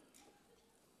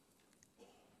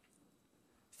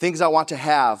 things I want to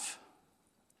have,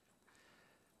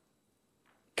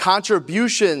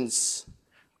 contributions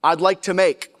I'd like to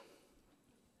make,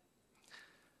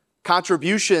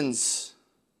 contributions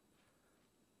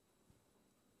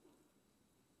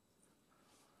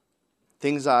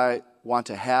things I want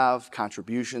to have,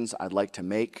 contributions I'd like to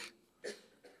make.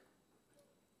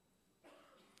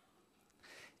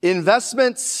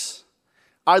 Investments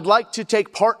I'd like to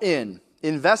take part in.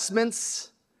 Investments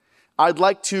I'd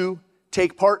like to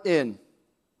take part in.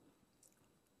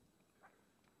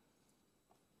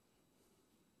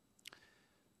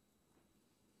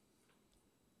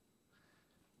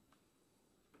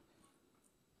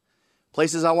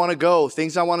 Places I want to go,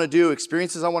 things I want to do,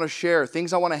 experiences I want to share,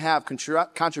 things I want to have,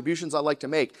 contributions I'd like to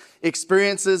make,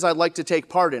 experiences I'd like to take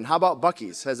part in. How about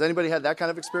Buc-ee's? Has anybody had that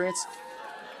kind of experience?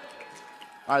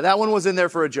 All right, that one was in there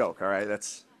for a joke, all right?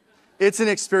 It's an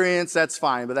experience, that's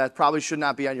fine, but that probably should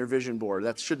not be on your vision board.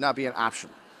 That should not be an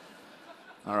option.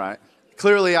 All right.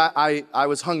 Clearly, I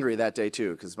was hungry that day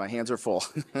too, because my hands are full.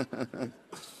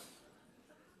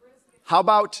 How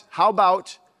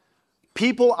about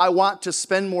people I want to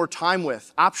spend more time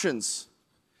with? Options.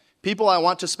 People I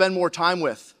want to spend more time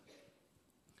with.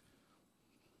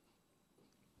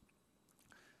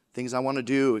 Things I want to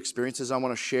do, experiences I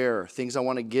want to share, things I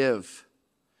want to give.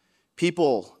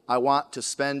 People I want to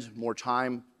spend more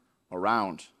time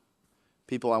around.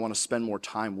 People I want to spend more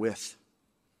time with.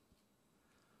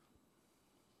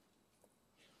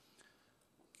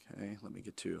 Okay, let me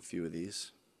get to a few of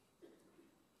these.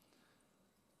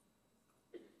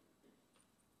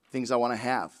 Things I want to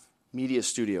have. Media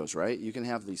studios, right? You can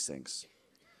have these things.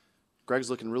 Greg's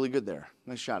looking really good there.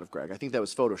 Nice shot of Greg. I think that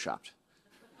was photoshopped.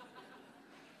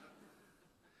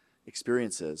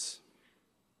 Experiences.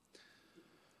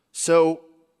 So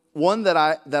one that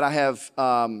I have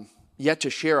yet to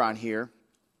share on here,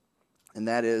 and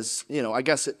that is, I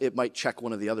guess it might check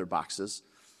one of the other boxes.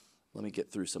 Let me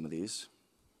get through some of these.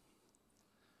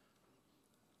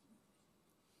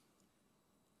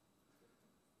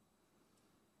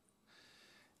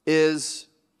 Is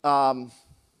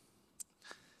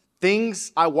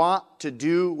things I want to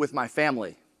do with my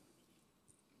family.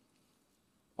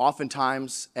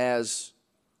 Oftentimes, as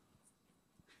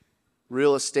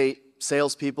real estate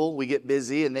salespeople, we get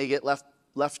busy and they get left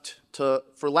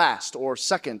for last or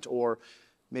second, or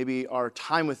maybe our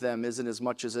time with them isn't as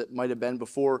much as it might have been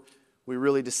before we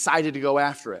really decided to go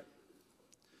after it.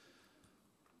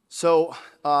 So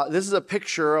this is a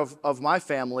picture of my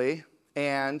family,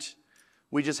 and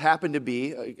we just happen to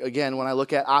be, again, when I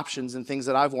look at options and things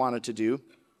that I've wanted to do,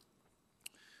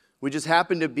 we just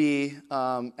happen to be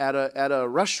at a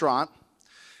restaurant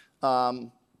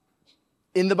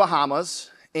in the Bahamas.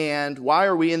 And why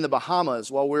are we in the Bahamas?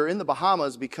 Well, we're in the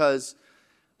Bahamas because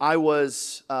I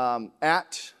was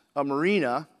at a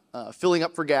marina filling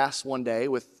up for gas one day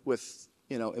with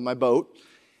in my boat.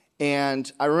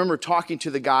 And I remember talking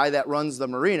to the guy that runs the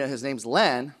marina. His name's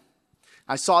Len.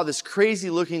 I saw this crazy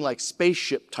looking like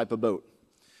spaceship type of boat.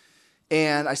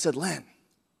 And I said, Len,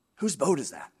 whose boat is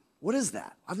that? What is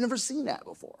that? I've never seen that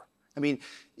before. I mean,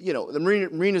 the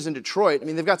marinas in Detroit,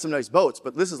 they've got some nice boats,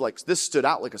 but this stood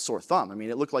out like a sore thumb.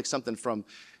 It looked like something from,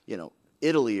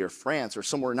 Italy or France or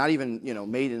somewhere not even,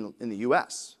 made in the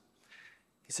U.S.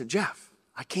 He said, Jeff,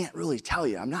 I can't really tell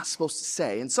you. I'm not supposed to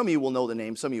say. And some of you will know the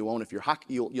name. Some of you won't if you're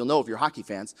you'll know if you're hockey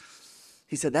fans.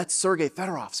 He said, that's Sergei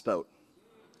Fedorov's boat.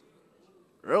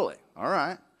 Really? All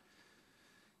right.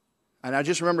 And I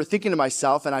just remember thinking to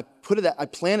myself, and I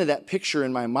planted that picture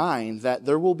in my mind that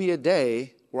there will be a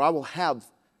day where I will have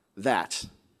that.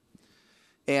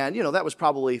 And, that was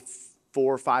probably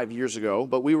 4 or 5 years ago,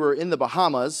 but we were in the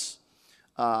Bahamas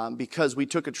because we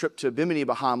took a trip to Bimini,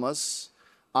 Bahamas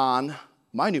on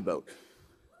my new boat.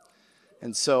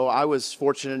 And so I was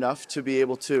fortunate enough to be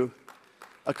able to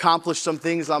accomplish some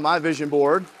things on my vision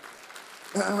board.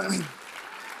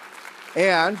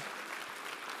 And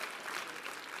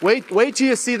wait till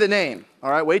you see the name. All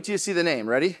right, wait till you see the name.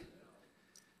 Ready?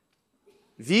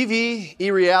 Vivi I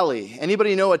Reali.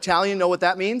 Anybody know Italian, know what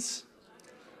that means?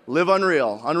 Live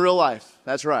unreal, unreal life.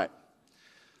 That's right.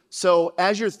 So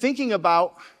as you're thinking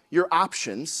about your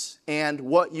options and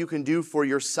what you can do for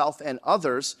yourself and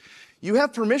others, you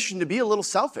have permission to be a little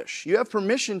selfish. You have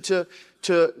permission to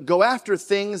go after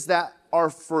things that are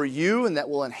for you and that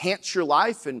will enhance your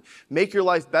life and make your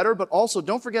life better, but also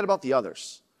don't forget about the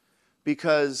others,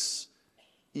 because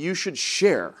you should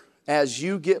share. As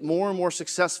you get more and more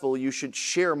successful, you should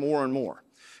share more and more,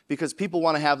 because people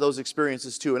want to have those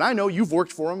experiences too. And I know you've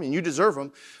worked for them and you deserve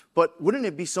them, but wouldn't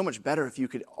it be so much better if you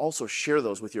could also share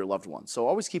those with your loved ones? So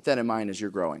always keep that in mind as you're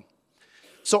growing.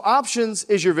 So options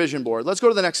is your vision board. Let's go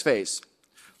to the next phase.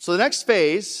 So the next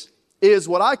phase is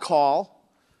what I call,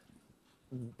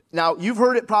 now you've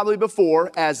heard it probably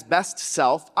before as best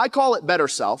self. I call it better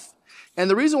self. And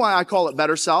the reason why I call it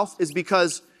better self is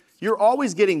because you're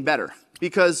always getting better.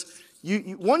 Because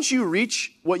once you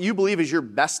reach what you believe is your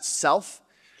best self,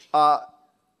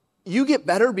 you get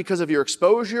better because of your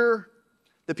exposure,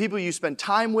 the people you spend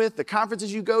time with, the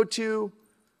conferences you go to.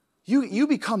 You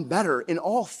become better in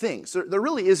all things. There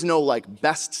really is no like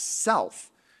best self,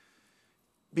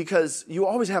 because you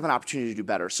always have an opportunity to do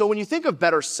better. So when you think of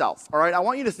better self, all right, I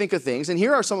want you to think of things, and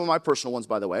here are some of my personal ones,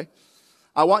 by the way.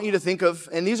 I want you to think of,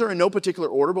 and these are in no particular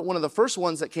order, but one of the first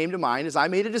ones that came to mind is I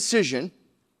made a decision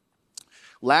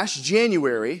last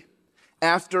January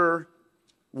after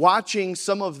watching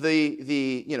some of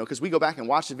the because we go back and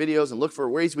watch the videos and look for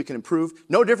ways we can improve.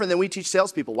 No different than we teach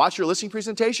salespeople. Watch your listing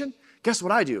presentation. Guess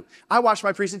what I do? I watch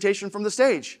my presentation from the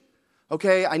stage.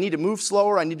 Okay, I need to move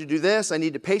slower. I need to do this. I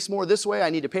need to pace more this way. I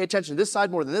need to pay attention to this side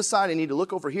more than this side. I need to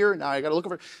look over here. Now I got to look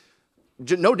over.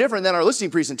 No different than our listing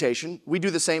presentation. We do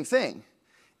the same thing.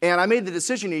 And I made the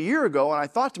decision a year ago, and I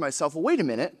thought to myself, well, wait a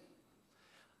minute.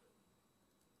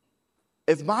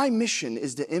 If my mission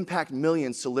is to impact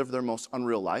millions to live their most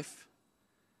unreal life,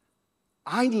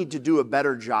 I need to do a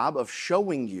better job of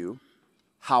showing you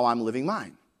how I'm living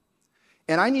mine.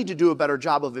 And I need to do a better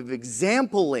job of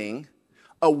exempling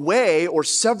a way or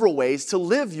several ways to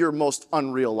live your most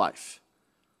unreal life.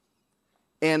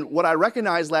 And what I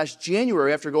recognized last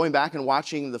January after going back and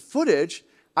watching the footage,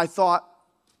 I thought,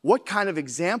 what kind of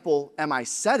example am I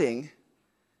setting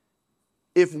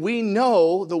if we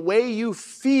know the way you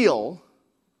feel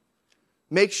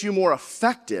makes you more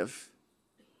effective,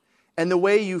 and the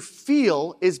way you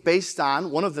feel is based on,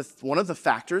 one of the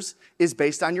factors is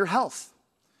based on your health.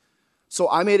 So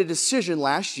I made a decision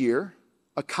last year,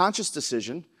 a conscious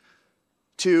decision,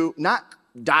 to not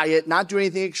diet, not do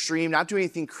anything extreme, not do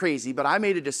anything crazy, but I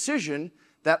made a decision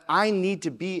that I need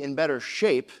to be in better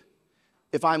shape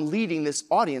if I'm leading this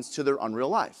audience to their unreal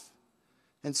life.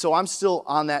 And so I'm still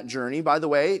on that journey. By the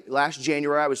way, last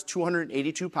January I was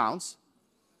 282 pounds.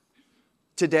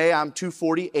 Today I'm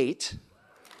 248.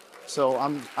 So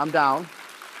I'm down.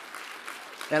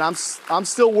 And I'm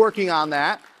still working on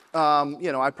that.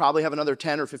 I probably have another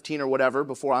 10 or 15 or whatever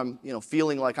before I'm,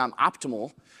 feeling like I'm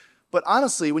optimal. But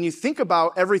honestly, when you think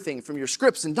about everything from your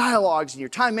scripts and dialogues and your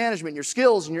time management, and your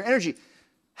skills and your energy,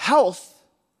 health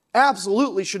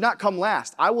absolutely should not come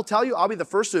last. I will tell you, I'll be the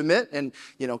first to admit, and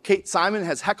Kate Simon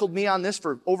has heckled me on this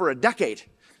for over a decade.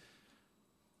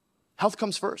 Health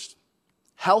comes first.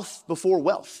 Health before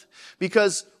wealth.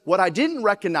 Because what I didn't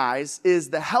recognize is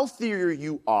the healthier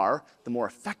you are, the more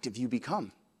effective you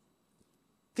become.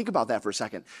 Think about that for a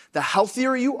second. The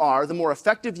healthier you are, the more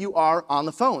effective you are on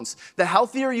the phones. The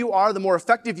healthier you are, the more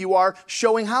effective you are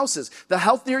showing houses. The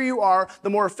healthier you are, the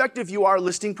more effective you are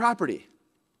listing property.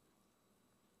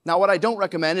 Now, what I don't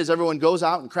recommend is everyone goes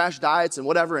out and crash diets and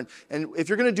whatever. And if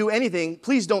you're going to do anything,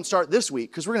 please don't start this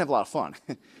week, because we're going to have a lot of fun.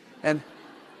 and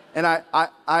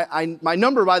my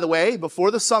number, by the way,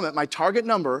 before the summit, my target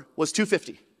number was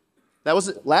 250. That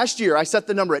was last year. I set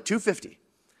the number at 250.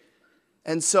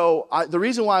 And so the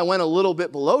reason why I went a little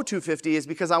bit below 250 is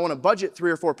because I want to budget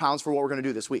 3 or 4 pounds for what we're going to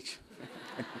do this week.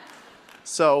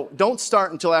 So don't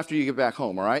start until after you get back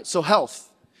home, all right? So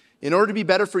health. In order to be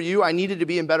better for you, I needed to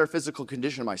be in better physical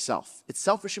condition myself. It's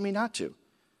selfish of me not to.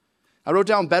 I wrote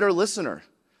down better listener.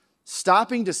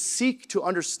 Stopping to seek to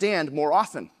understand more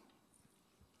often.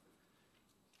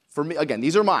 For me, again,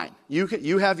 these are mine.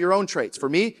 You have your own traits. For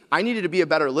me, I needed to be a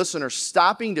better listener,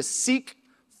 stopping to seek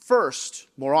first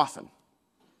more often.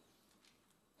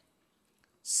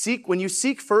 When you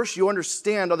seek first, you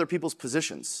understand other people's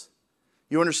positions.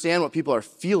 You understand what people are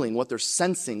feeling, what they're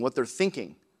sensing, what they're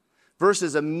thinking,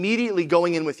 versus immediately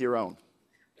going in with your own.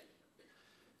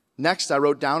 Next, I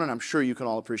wrote down, and I'm sure you can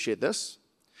all appreciate this,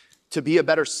 to be a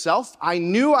better self, I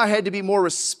knew I had to be more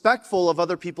respectful of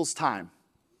other people's time.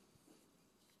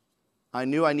 I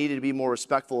knew I needed to be more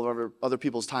respectful of other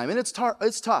people's time. And it's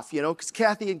tough, because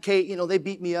Kathy and Kate, they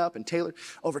beat me up, and Taylor,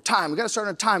 over time. We got to start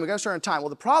on time. Well,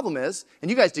 the problem is,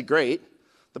 and you guys did great,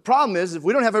 the problem is if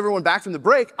we don't have everyone back from the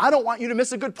break, I don't want you to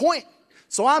miss a good point.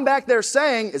 So I'm back there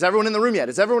saying, is everyone in the room yet?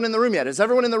 Is everyone in the room yet? Is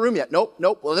everyone in the room yet?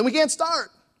 Nope. Well, then we can't start.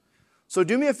 So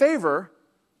do me a favor,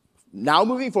 now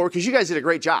moving forward, because you guys did a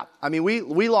great job. I mean,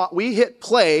 we hit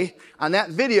play on that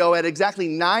video at exactly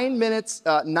 9 minutes,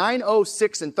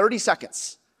 9:06 and 30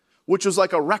 seconds, which was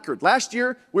like a record. Last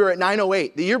year, we were at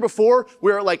 9:08. The year before,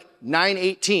 we were at like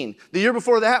 9:18. The year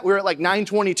before that, we were at like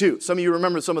 9:22. Some of you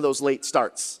remember some of those late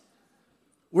starts.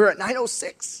 We're at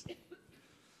 9:06.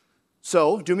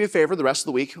 So do me a favor the rest of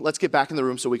the week. Let's get back in the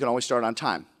room so we can always start on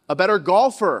time. A better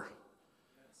golfer.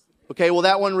 Okay, well,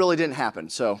 that one really didn't happen,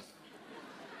 so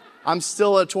I'm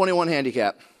still a 21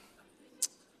 handicap.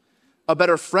 A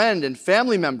better friend and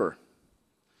family member.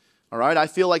 All right, I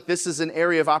feel like this is an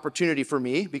area of opportunity for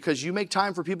me because you make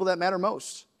time for people that matter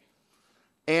most.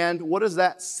 And what does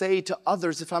that say to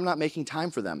others if I'm not making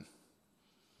time for them?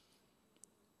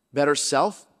 Better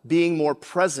self, being more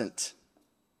present.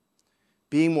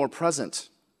 Being more present.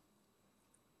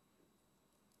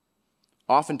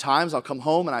 Oftentimes, I'll come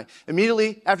home and I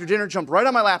immediately, after dinner, jump right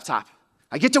on my laptop.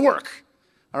 I get to work.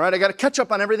 All right, I got to catch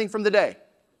up on everything from the day.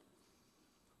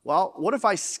 Well, what if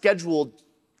I scheduled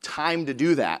time to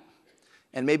do that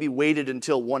and maybe waited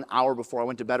until 1 hour before I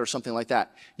went to bed or something like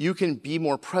that? You can be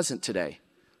more present today.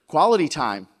 Quality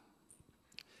time.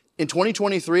 In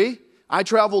 2023, I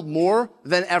traveled more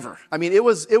than ever. I mean, it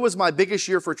was my biggest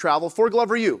year for travel for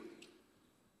Glover U.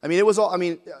 I mean, it was all, I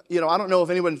don't know if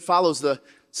anyone follows the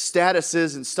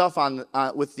statuses and stuff on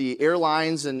with the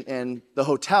airlines and the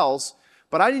hotels,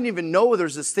 but I didn't even know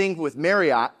there's this thing with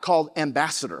Marriott called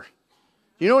Ambassador.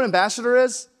 You know what Ambassador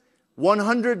is?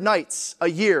 100 nights a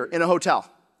year in a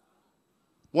hotel.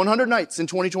 100 nights in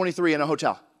 2023 in a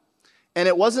hotel. And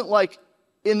it wasn't like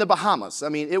in the Bahamas. I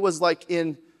mean, it was like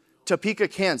in Topeka,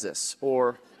 Kansas,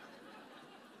 or,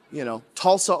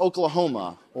 Tulsa,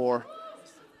 Oklahoma, or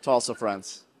Tulsa,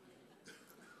 friends.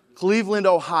 Cleveland,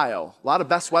 Ohio. A lot of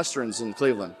Best Westerns in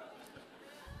Cleveland.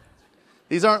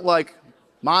 These aren't like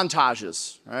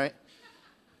montages, right?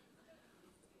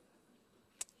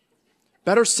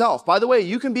 Better self. By the way,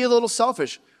 you can be a little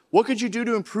selfish. What could you do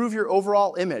to improve your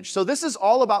overall image? So this is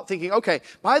all about thinking, okay,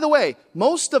 by the way,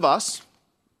 most of us,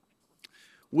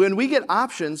 when we get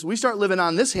options, we start living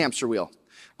on this hamster wheel.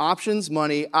 Options,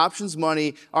 money, options,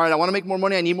 money. All right, I want to make more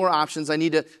money. I need more options.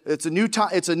 It's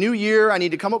a new year. I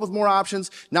need to come up with more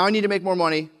options. Now I need to make more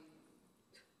money.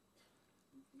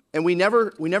 And we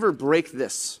never break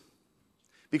this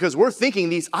because we're thinking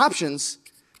these options,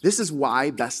 this is why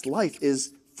best life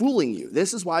is fooling you.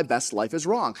 This is why best life is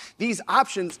wrong. These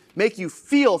options make you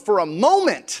feel for a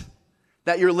moment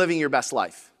that you're living your best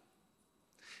life.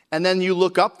 And then you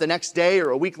look up the next day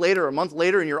or a week later or a month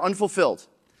later and you're unfulfilled.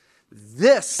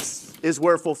 This is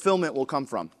where fulfillment will come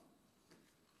from.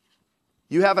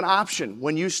 You have an option.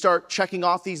 When you start checking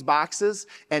off these boxes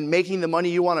and making the money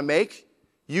you want to make,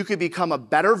 you could become a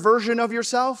better version of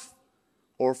yourself,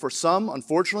 or for some,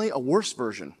 unfortunately, a worse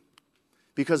version,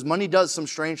 because money does some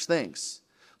strange things.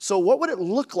 So what would it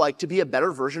look like to be a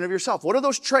better version of yourself? What are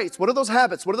those traits? What are those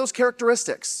habits? What are those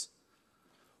characteristics?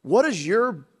 What does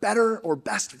your better or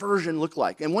best version look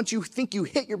like? And once you think you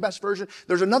hit your best version,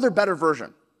 there's another better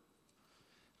version.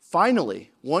 Finally,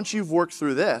 once you've worked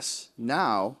through this,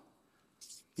 now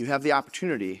you have the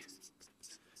opportunity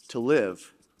to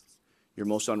live your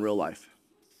most unreal life.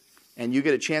 And you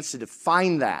get a chance to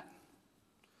define that.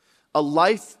 A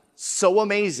life so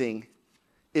amazing,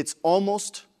 it's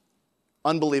almost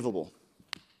unbelievable.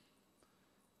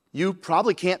 You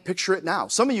probably can't picture it now.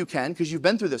 Some of you can because you've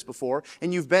been through this before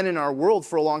and you've been in our world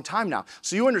for a long time now.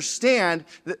 So you understand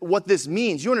what this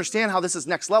means. You understand how this is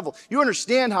next level. You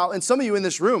understand how, and some of you in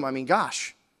this room, I mean,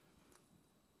 gosh,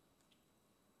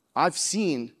 I've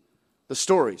seen the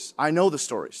stories. I know the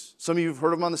stories. Some of you have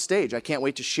heard them on the stage. I can't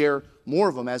wait to share more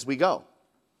of them as we go.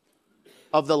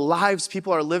 Of the lives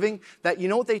people are living that, you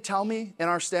know what they tell me and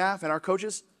our staff and our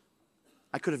coaches?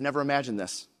 I could have never imagined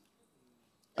this.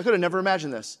 I could have never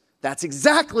imagined this. That's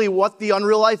exactly what the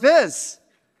unreal life is.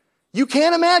 You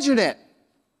can't imagine it.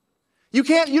 You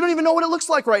don't even know what it looks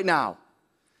like right now.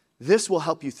 This will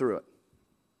help you through it.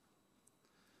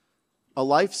 A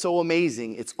life so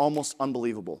amazing, it's almost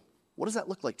unbelievable. What does that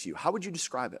look like to you? How would you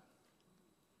describe it?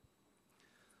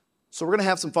 So we're going to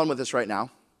have some fun with this right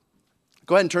now.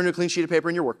 Go ahead and turn to a clean sheet of paper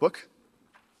in your workbook.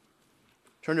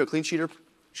 Turn to a clean sheet of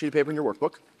paper in your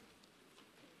workbook.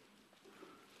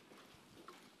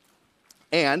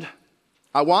 And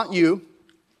I want you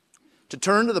to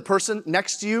turn to the person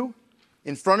next to you,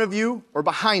 in front of you, or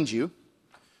behind you.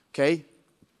 Okay?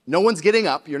 No one's getting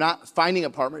up. You're not finding a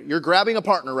partner. You're grabbing a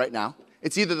partner right now.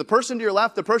 It's either the person to your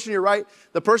left, the person to your right,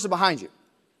 the person behind you.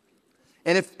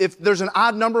 And if there's an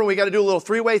odd number and we got to do a little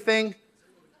three-way thing,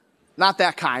 not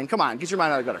that kind. Come on, get your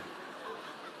mind out of the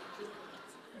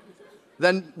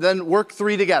gutter. Then work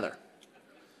three together.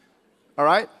 All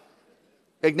right?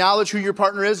 Acknowledge who your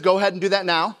partner is. Go ahead and do that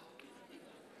now.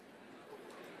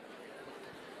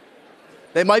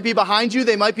 They might be behind you.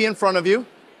 They might be in front of you.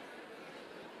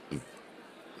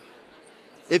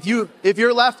 If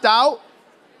you're left out,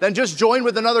 then just join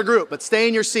with another group, but stay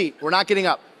in your seat. We're not getting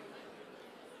up.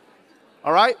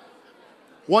 All right?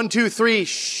 1, 2, 3.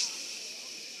 Shh.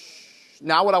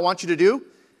 Now what I want you to do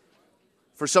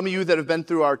For some of you that have been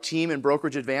through our team and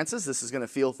brokerage advances, this is going to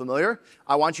feel familiar.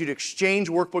 I want you to exchange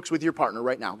workbooks with your partner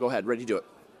right now. Go ahead, ready to do it.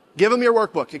 Give them your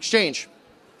workbook, exchange.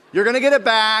 You're going to get it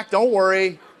back, don't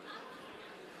worry.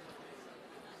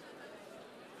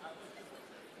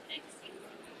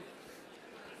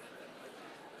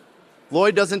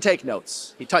 Lloyd doesn't take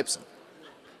notes, he types them.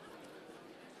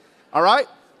 All right,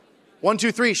 1,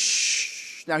 2, 3,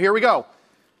 shh. Now here we go.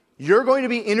 You're going to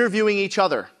be interviewing each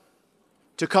other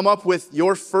to come up with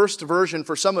your first version,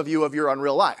 for some of you, of your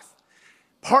Unreal life.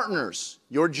 Partners,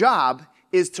 your job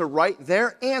is to write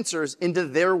their answers into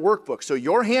their workbook. So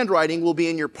your handwriting will be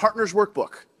in your partner's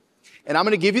workbook. And I'm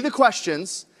going to give you the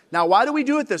questions. Now, why do we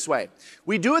do it this way?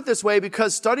 We do it this way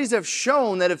because studies have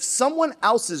shown that if someone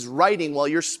else is writing while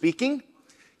you're speaking,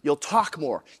 you'll talk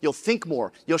more, you'll think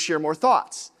more, you'll share more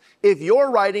thoughts. If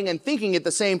you're writing and thinking at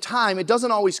the same time, it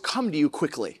doesn't always come to you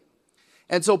quickly.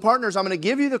 And so partners, I'm going to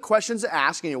give you the questions to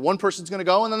ask, and one person's going to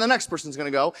go, and then the next person's going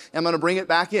to go, and I'm going to bring it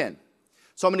back in.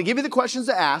 So I'm going to give you the questions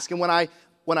to ask, and when I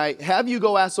have you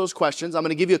go ask those questions, I'm going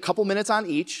to give you a couple minutes on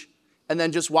each, and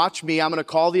then just watch me. I'm going to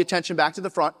call the attention back to the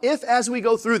front. If, as we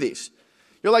go through these,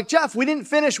 you're like, Jeff, we didn't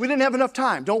finish, we didn't have enough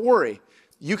time. Don't worry.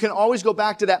 You can always go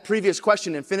back to that previous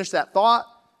question and finish that thought,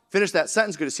 finish that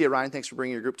sentence. Good to see you, Ryan. Thanks for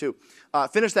bringing your group too.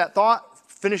 Finish that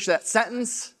thought, finish that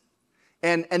sentence,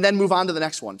 and then move on to the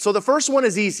next one. So the first one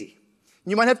is easy.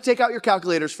 You might have to take out your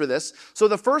calculators for this. So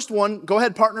the first one, go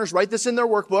ahead, partners, write this in their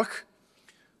workbook.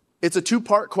 It's a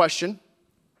two-part question.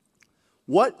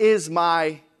 What is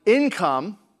my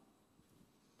income?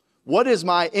 What is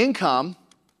my income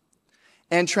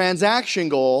and transaction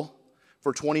goal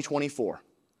for 2024?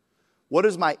 What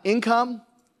is my income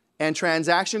and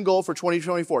transaction goal for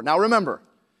 2024? Now remember,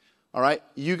 all right,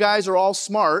 you guys are all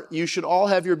smart. You should all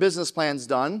have your business plans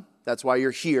done. That's why you're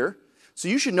here. So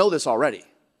you should know this already.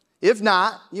 If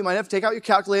not, you might have to take out your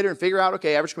calculator and figure out,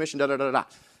 okay, average commission, da-da-da-da-da.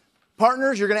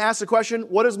 Partners, you're going to ask the question,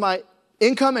 what is my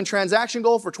income and transaction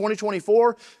goal for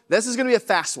 2024? This is going to be a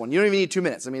fast one. You don't even need 2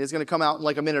 minutes. I mean, it's going to come out in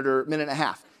like a minute or minute and a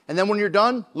half. And then when you're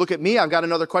done, look at me. I've got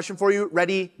another question for you.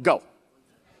 Ready, go.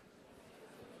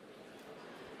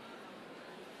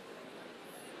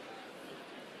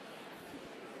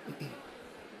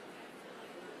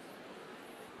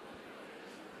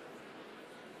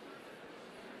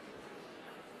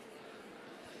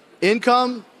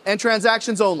 Income and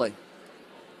transactions only.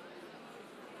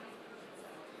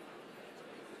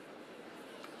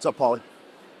 What's up, Paulie?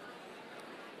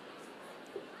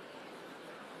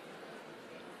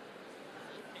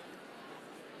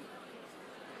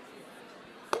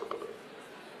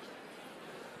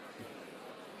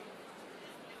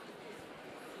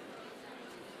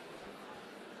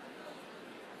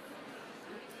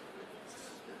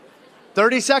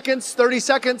 Thirty seconds, 30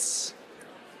 seconds.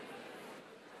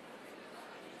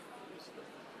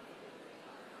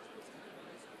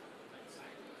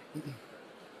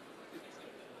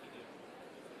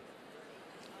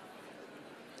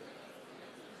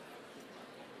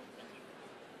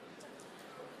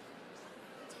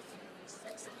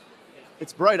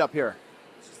 It's bright up here.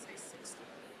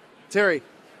 Terry,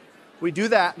 we do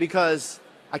that because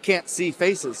I can't see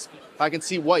faces. I can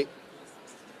see white.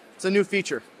 It's a new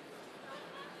feature.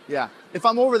 Yeah. If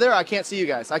I'm over there, I can't see you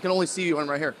guys. I can only see you when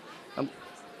I'm right here.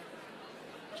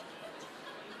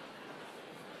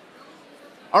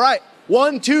 All right.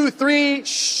 1, 2, 3.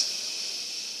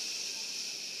 Shh.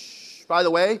 By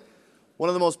the way, one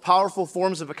of the most powerful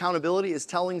forms of accountability is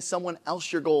telling someone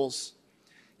else your goals.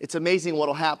 It's amazing what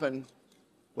will happen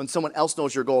when someone else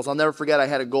knows your goals. I'll never forget, I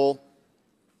had a goal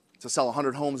to sell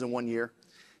 100 homes in 1 year.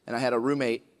 And I had a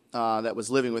roommate that was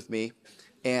living with me.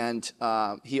 And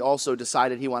he also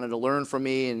decided he wanted to learn from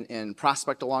me and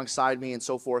prospect alongside me and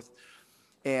so forth.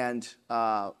 And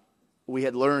we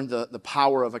had learned the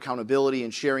power of accountability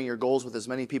and sharing your goals with as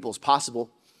many people as possible.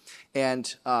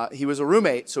 And he was a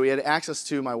roommate, so he had access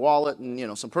to my wallet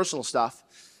and some personal stuff.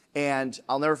 And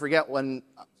I'll never forget when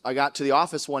I got to the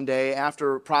office one day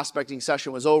after prospecting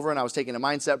session was over and I was taking a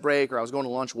mindset break or I was going to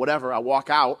lunch, whatever. I walk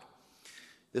out.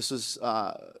 This was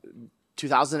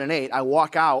 2008. I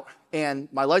walk out and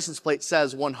my license plate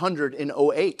says 100 in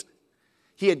 08.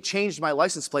 He had changed my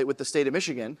license plate with the state of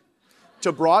Michigan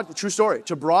to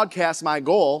broadcast my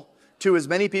goal to as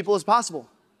many people as possible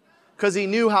because he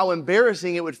knew how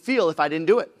embarrassing it would feel if I didn't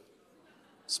do it.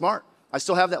 Smart. I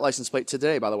still have that license plate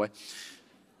today, by the way.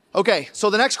 Okay, so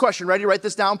the next question, ready? Write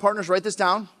this down, partners, write this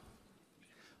down.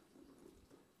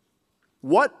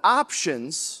 What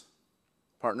options,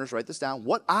 partners, write this down,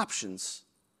 what options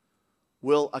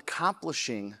will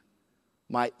accomplishing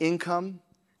my income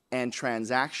and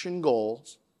transaction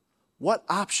goals, what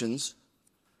options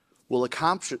will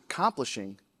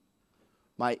accomplishing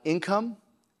my income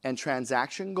and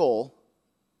transaction goal,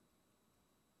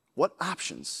 what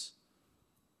options,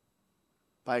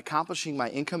 by accomplishing my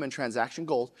income and transaction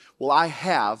goals, will I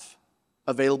have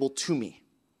available to me?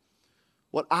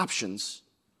 What options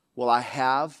will I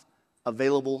have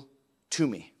available to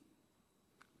me?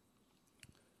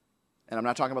 And I'm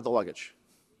not talking about the luggage.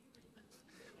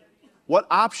 What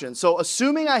options? So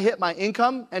assuming I hit my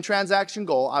income and transaction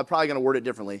goal, I'm probably going to word it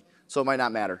differently, so it might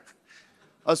not matter.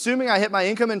 Assuming I hit my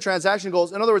income and transaction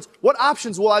goals, in other words, what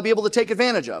options will I be able to take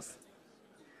advantage of?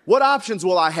 What options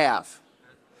will I have?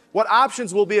 What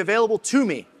options will be available to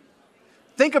me?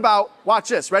 Think about, watch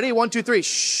this, ready? 1, 2, 3,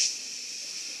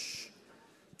 shh.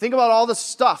 Think about all the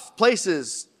stuff,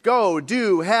 places, go,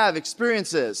 do, have,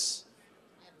 experiences.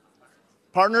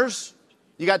 Partners,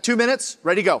 you got 2 minutes,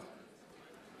 ready, go.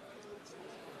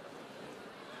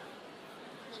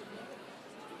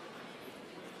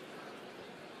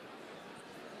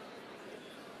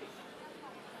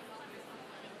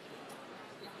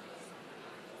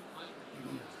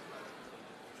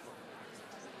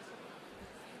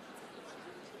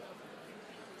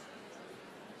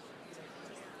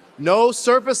 No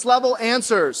surface level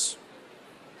answers.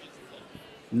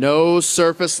 No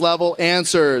surface level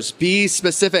answers. Be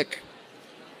specific.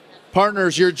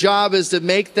 Partners, your job is to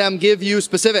make them give you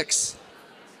specifics.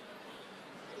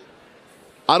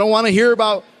 I don't want to hear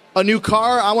about a new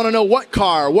car. I want to know what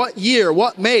car, what year,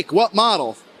 what make, what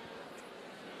model.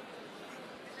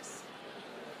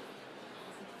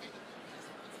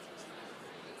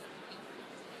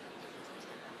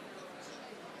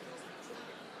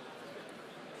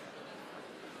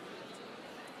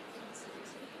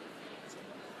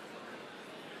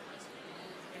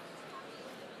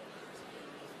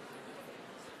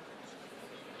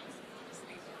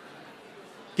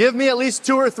 Give me at least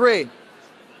 2 or 3.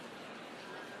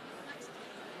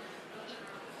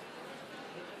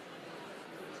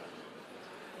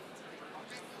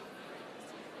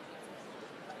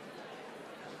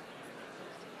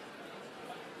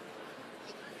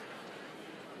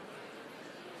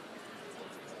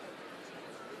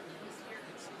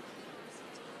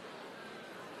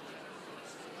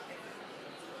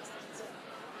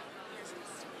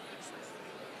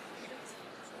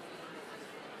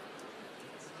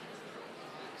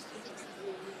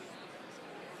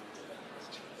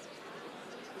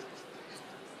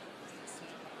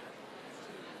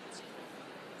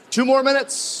 Two more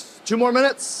minutes. 2 more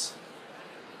minutes.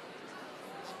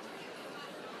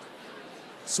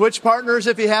 Switch partners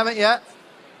if you haven't yet.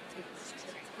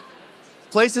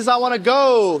 Places I want to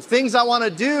go, things I want to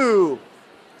do,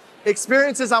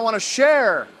 experiences I want to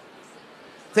share,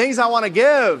 things I want to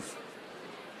give.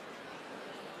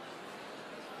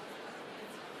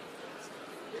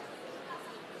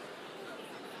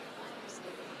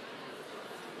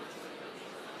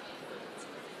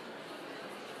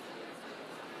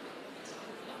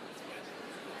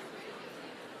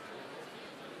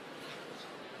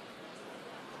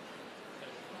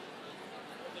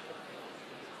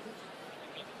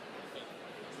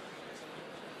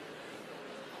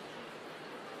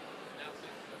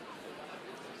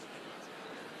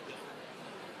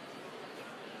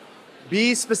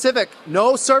 Be specific.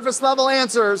 No surface level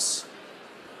answers.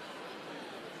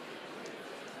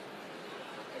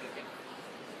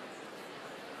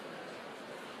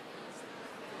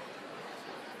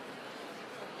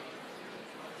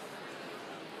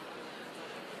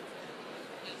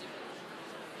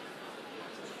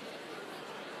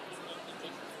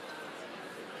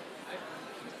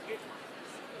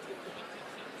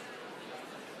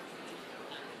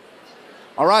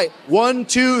 All right. 1,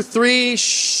 2, 3.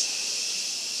 Shh.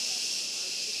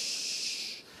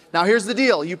 Now, here's the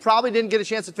deal. You probably didn't get a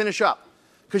chance to finish up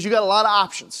because you got a lot of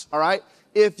options, all right?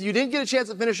 If you didn't get a chance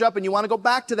to finish up and you want to go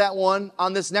back to that one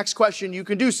on this next question, you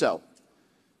can do so.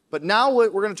 But now we're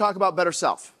going to talk about better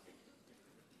self.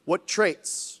 What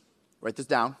traits? Write this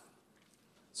down.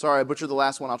 Sorry, I butchered the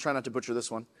last one. I'll try not to butcher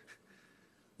this one.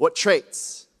 What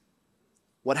traits?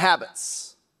 What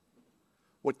habits?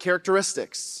 What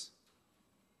characteristics?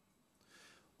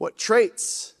 What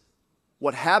traits?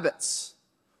 What habits?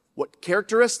 What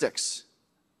characteristics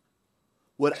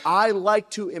would I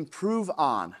like to improve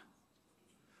on?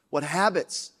 What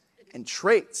habits and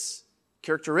traits,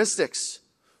 characteristics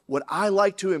would I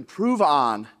like to improve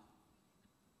on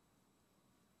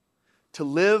to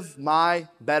live my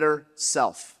better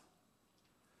self?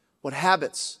 What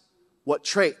habits, what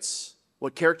traits,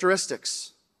 what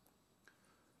characteristics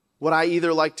would I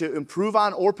either like to improve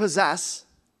on or possess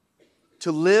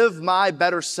to live my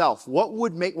better self? What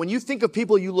would make, when you think of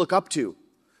people you look up to,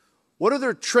 What are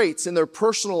their traits in their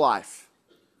personal life,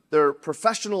 their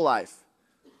professional life?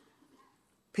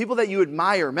 People that you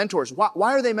admire, mentors.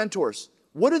 Why are they mentors?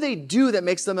 What do they do that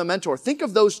makes them a mentor? Think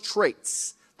of those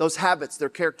traits, those habits, their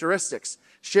characteristics.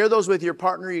 Share those with your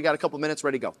partner. You got a couple minutes,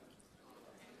 ready to go.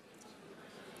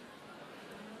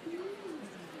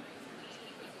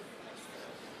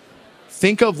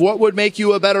 Think of what would make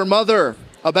you a better mother,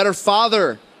 a better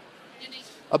father,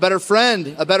 a better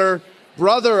friend, a better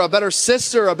brother, a better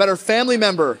sister, a better family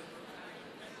member.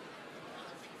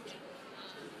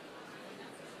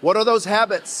 What are those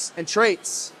habits and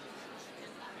traits?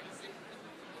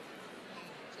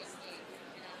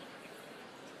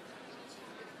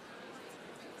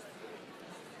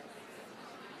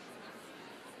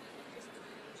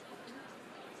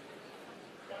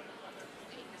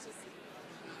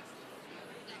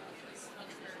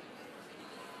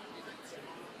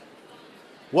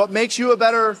 What makes you a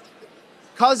better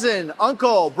cousin,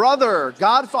 uncle, brother,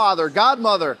 godfather,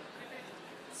 godmother,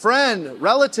 friend,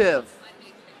 relative,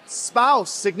 spouse,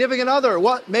 significant other?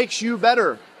 What makes you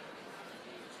better?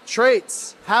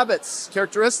 Traits, habits,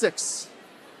 characteristics.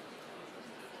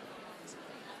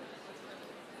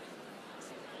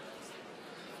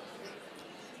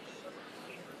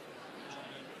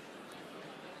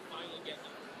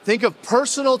 Think of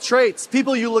personal traits,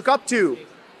 people you look up to.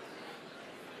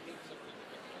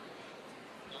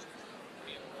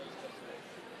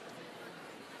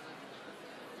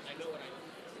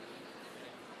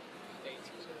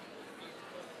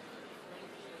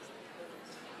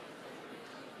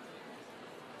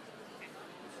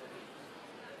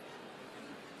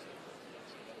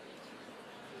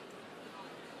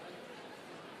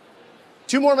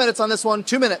 Two more minutes on this one,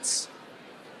 2 minutes.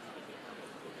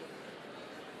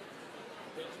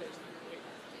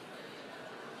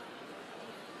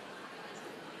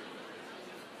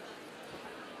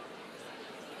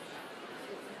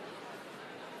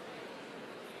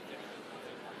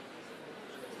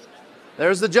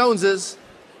 There's the Joneses.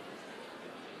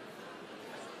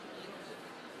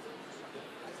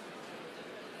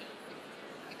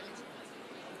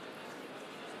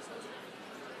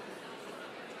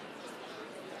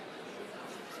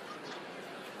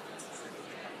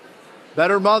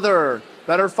 Better mother,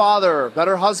 better father,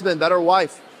 better husband, better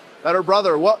wife, better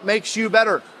brother. What makes you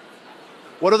better?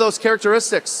 What are those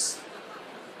characteristics?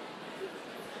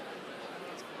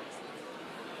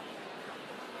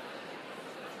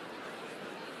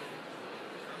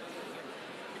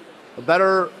 A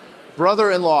better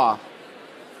brother-in-law.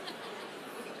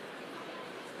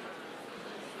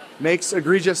 Makes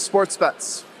egregious sports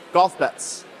bets, golf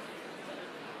bets.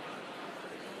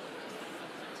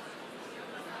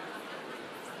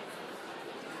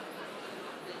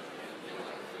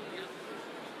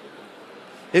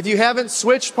 If you haven't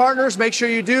switched partners, make sure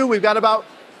you do. We've got about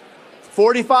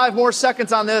 45 more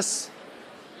seconds on this.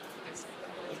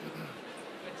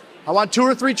 I want 2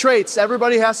 or 3 traits.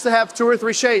 Everybody has to have 2 or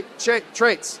 3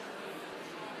 traits.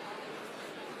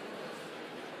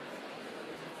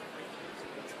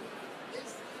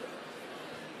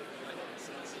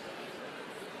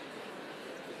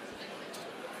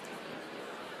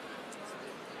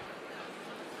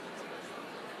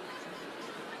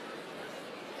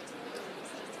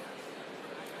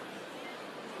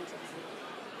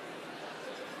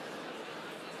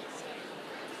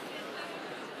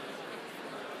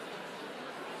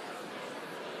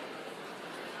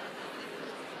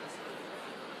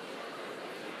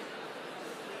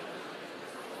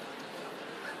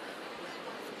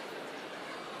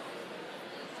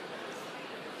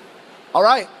 All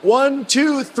right, 1,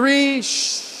 2, 3.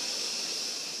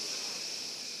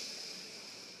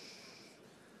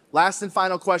 Last and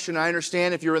final question. I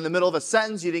understand if you're in the middle of a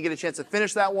sentence, you didn't get a chance to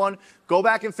finish that one. Go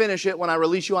back and finish it when I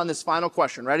release you on this final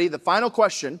question. Ready? The final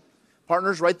question.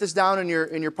 Partners, write this down in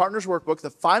your partner's workbook. The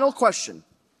final question.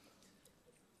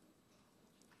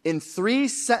 In 3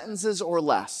 sentences or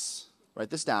less, write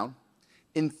this down.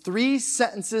 In 3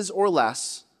 sentences or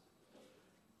less,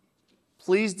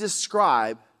 please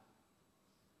describe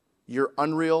your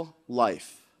unreal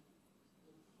life.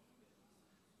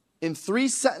 In 3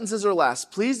 sentences or less,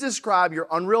 please describe your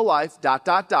unreal life, ...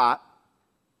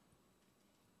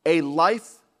 A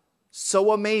life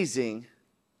so amazing,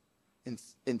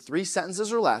 in 3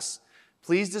 sentences or less,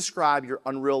 please describe your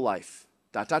unreal life, ...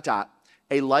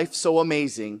 A life so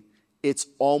amazing, it's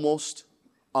almost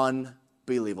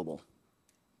unbelievable.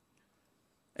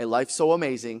 A life so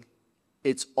amazing,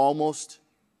 it's almost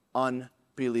unbelievable.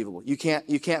 You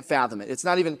can't fathom it.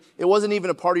 It wasn't even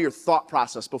a part of your thought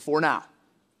process before now.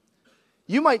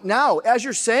 You might now, as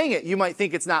you're saying it, you might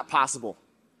think it's not possible.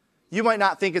 You might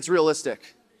not think it's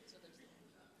realistic.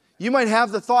 You might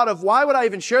have the thought of, why would I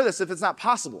even share this if it's not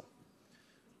possible?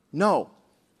 No,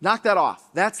 knock that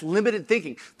off. That's limited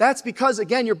thinking. That's because,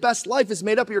 again, your best life is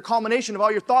made up of your culmination of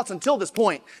all your thoughts until this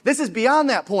point. This is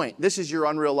beyond that point. This is your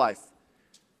unreal life.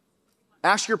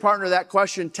 Ask your partner that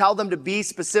question. Tell them to be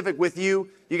specific with you.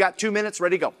 You got 2 minutes,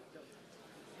 ready, go.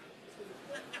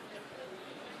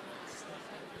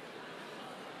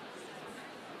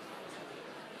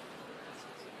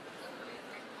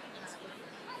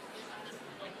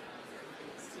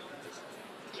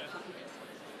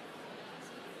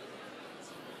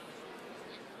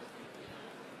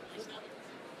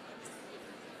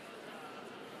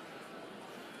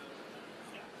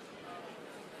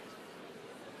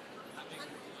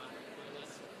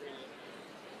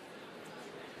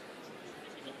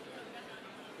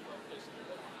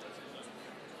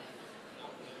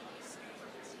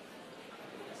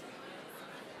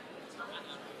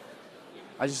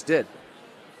 I just did.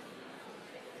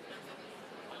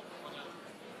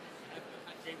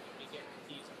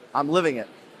 I'm living it.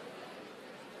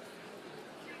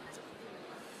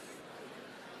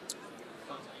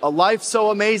 A life so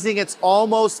amazing, it's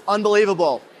almost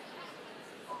unbelievable.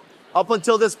 Up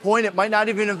until this point, it might not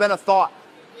even have been a thought.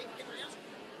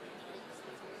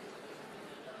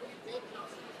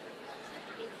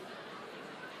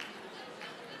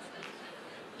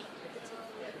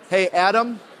 Hey,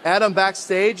 Adam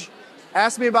backstage,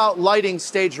 ask me about lighting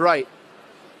stage right.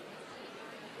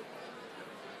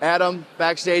 Adam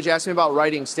backstage, ask me about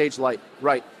lighting stage right.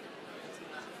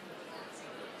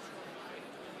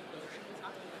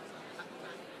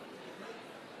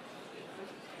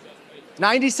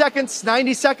 90 seconds,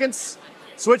 90 seconds.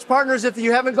 Switch partners if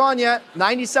you haven't gone yet.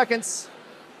 90 seconds.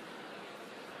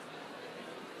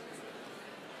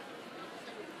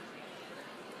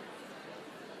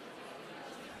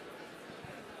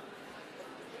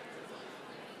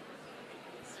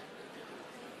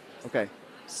 Okay,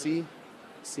 see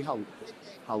how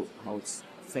it's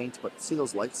faint, but see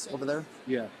those lights over there?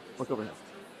 Yeah. Look over here.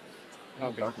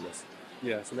 How dark it is.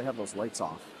 Yeah. So they have those lights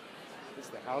off. It's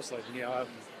the house light. Yeah.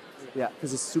 Yeah,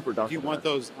 because it's super dark. Do you over want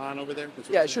there. those on over there?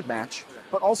 Yeah, it should match.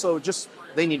 But also, just,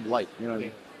 they need light. You know what I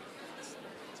mean?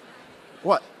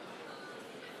 What?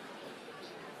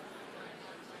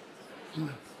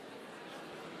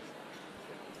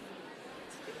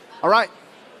 All right.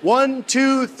 1,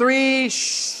 2, 3.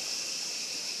 Shh.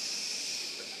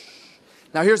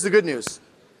 Now, here's the good news.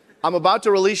 I'm about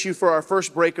to release you for our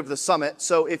first break of the summit.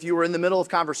 So if you were in the middle of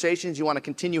conversations, you want to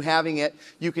continue having it,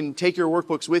 you can take your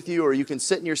workbooks with you, or you can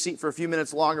sit in your seat for a few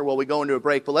minutes longer while we go into a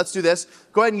break. But let's do this.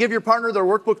 Go ahead and give your partner their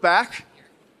workbook back.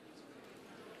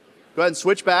 Go ahead and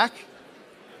switch back.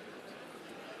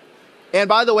 And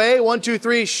by the way, 1, 2,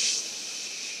 3,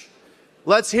 shh.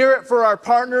 Let's hear it for our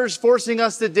partners forcing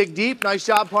us to dig deep. Nice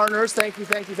job, partners. Thank you,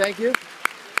 thank you, thank you.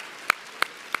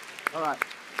 All right.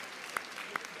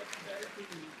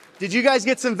 Did you guys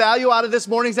get some value out of this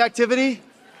morning's activity?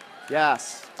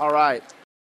 Yes. All right.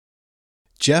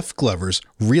 Jeff Glover's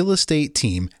real estate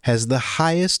team has the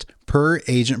highest per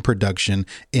agent production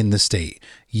in the state,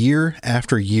 year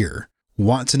after year.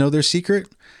 Want to know their secret?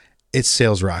 It's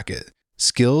Sales Rocket.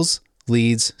 Skills,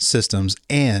 leads, systems,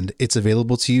 and it's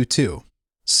available to you too.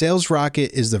 Sales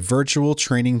Rocket is the virtual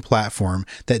training platform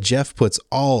that Jeff puts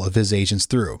all of his agents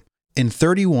through. In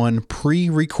 31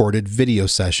 pre-recorded video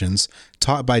sessions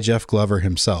taught by Jeff Glover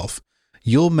himself,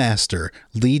 you'll master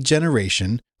lead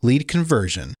generation, lead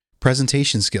conversion,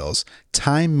 presentation skills,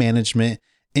 time management,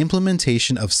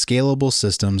 implementation of scalable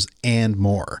systems, and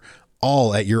more,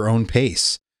 all at your own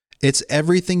pace. It's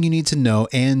everything you need to know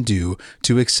and do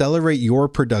to accelerate your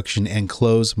production and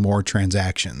close more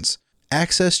transactions.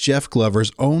 Access Jeff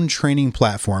Glover's own training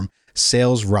platform,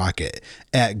 Sales Rocket,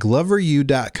 at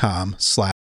gloveru.com/sales.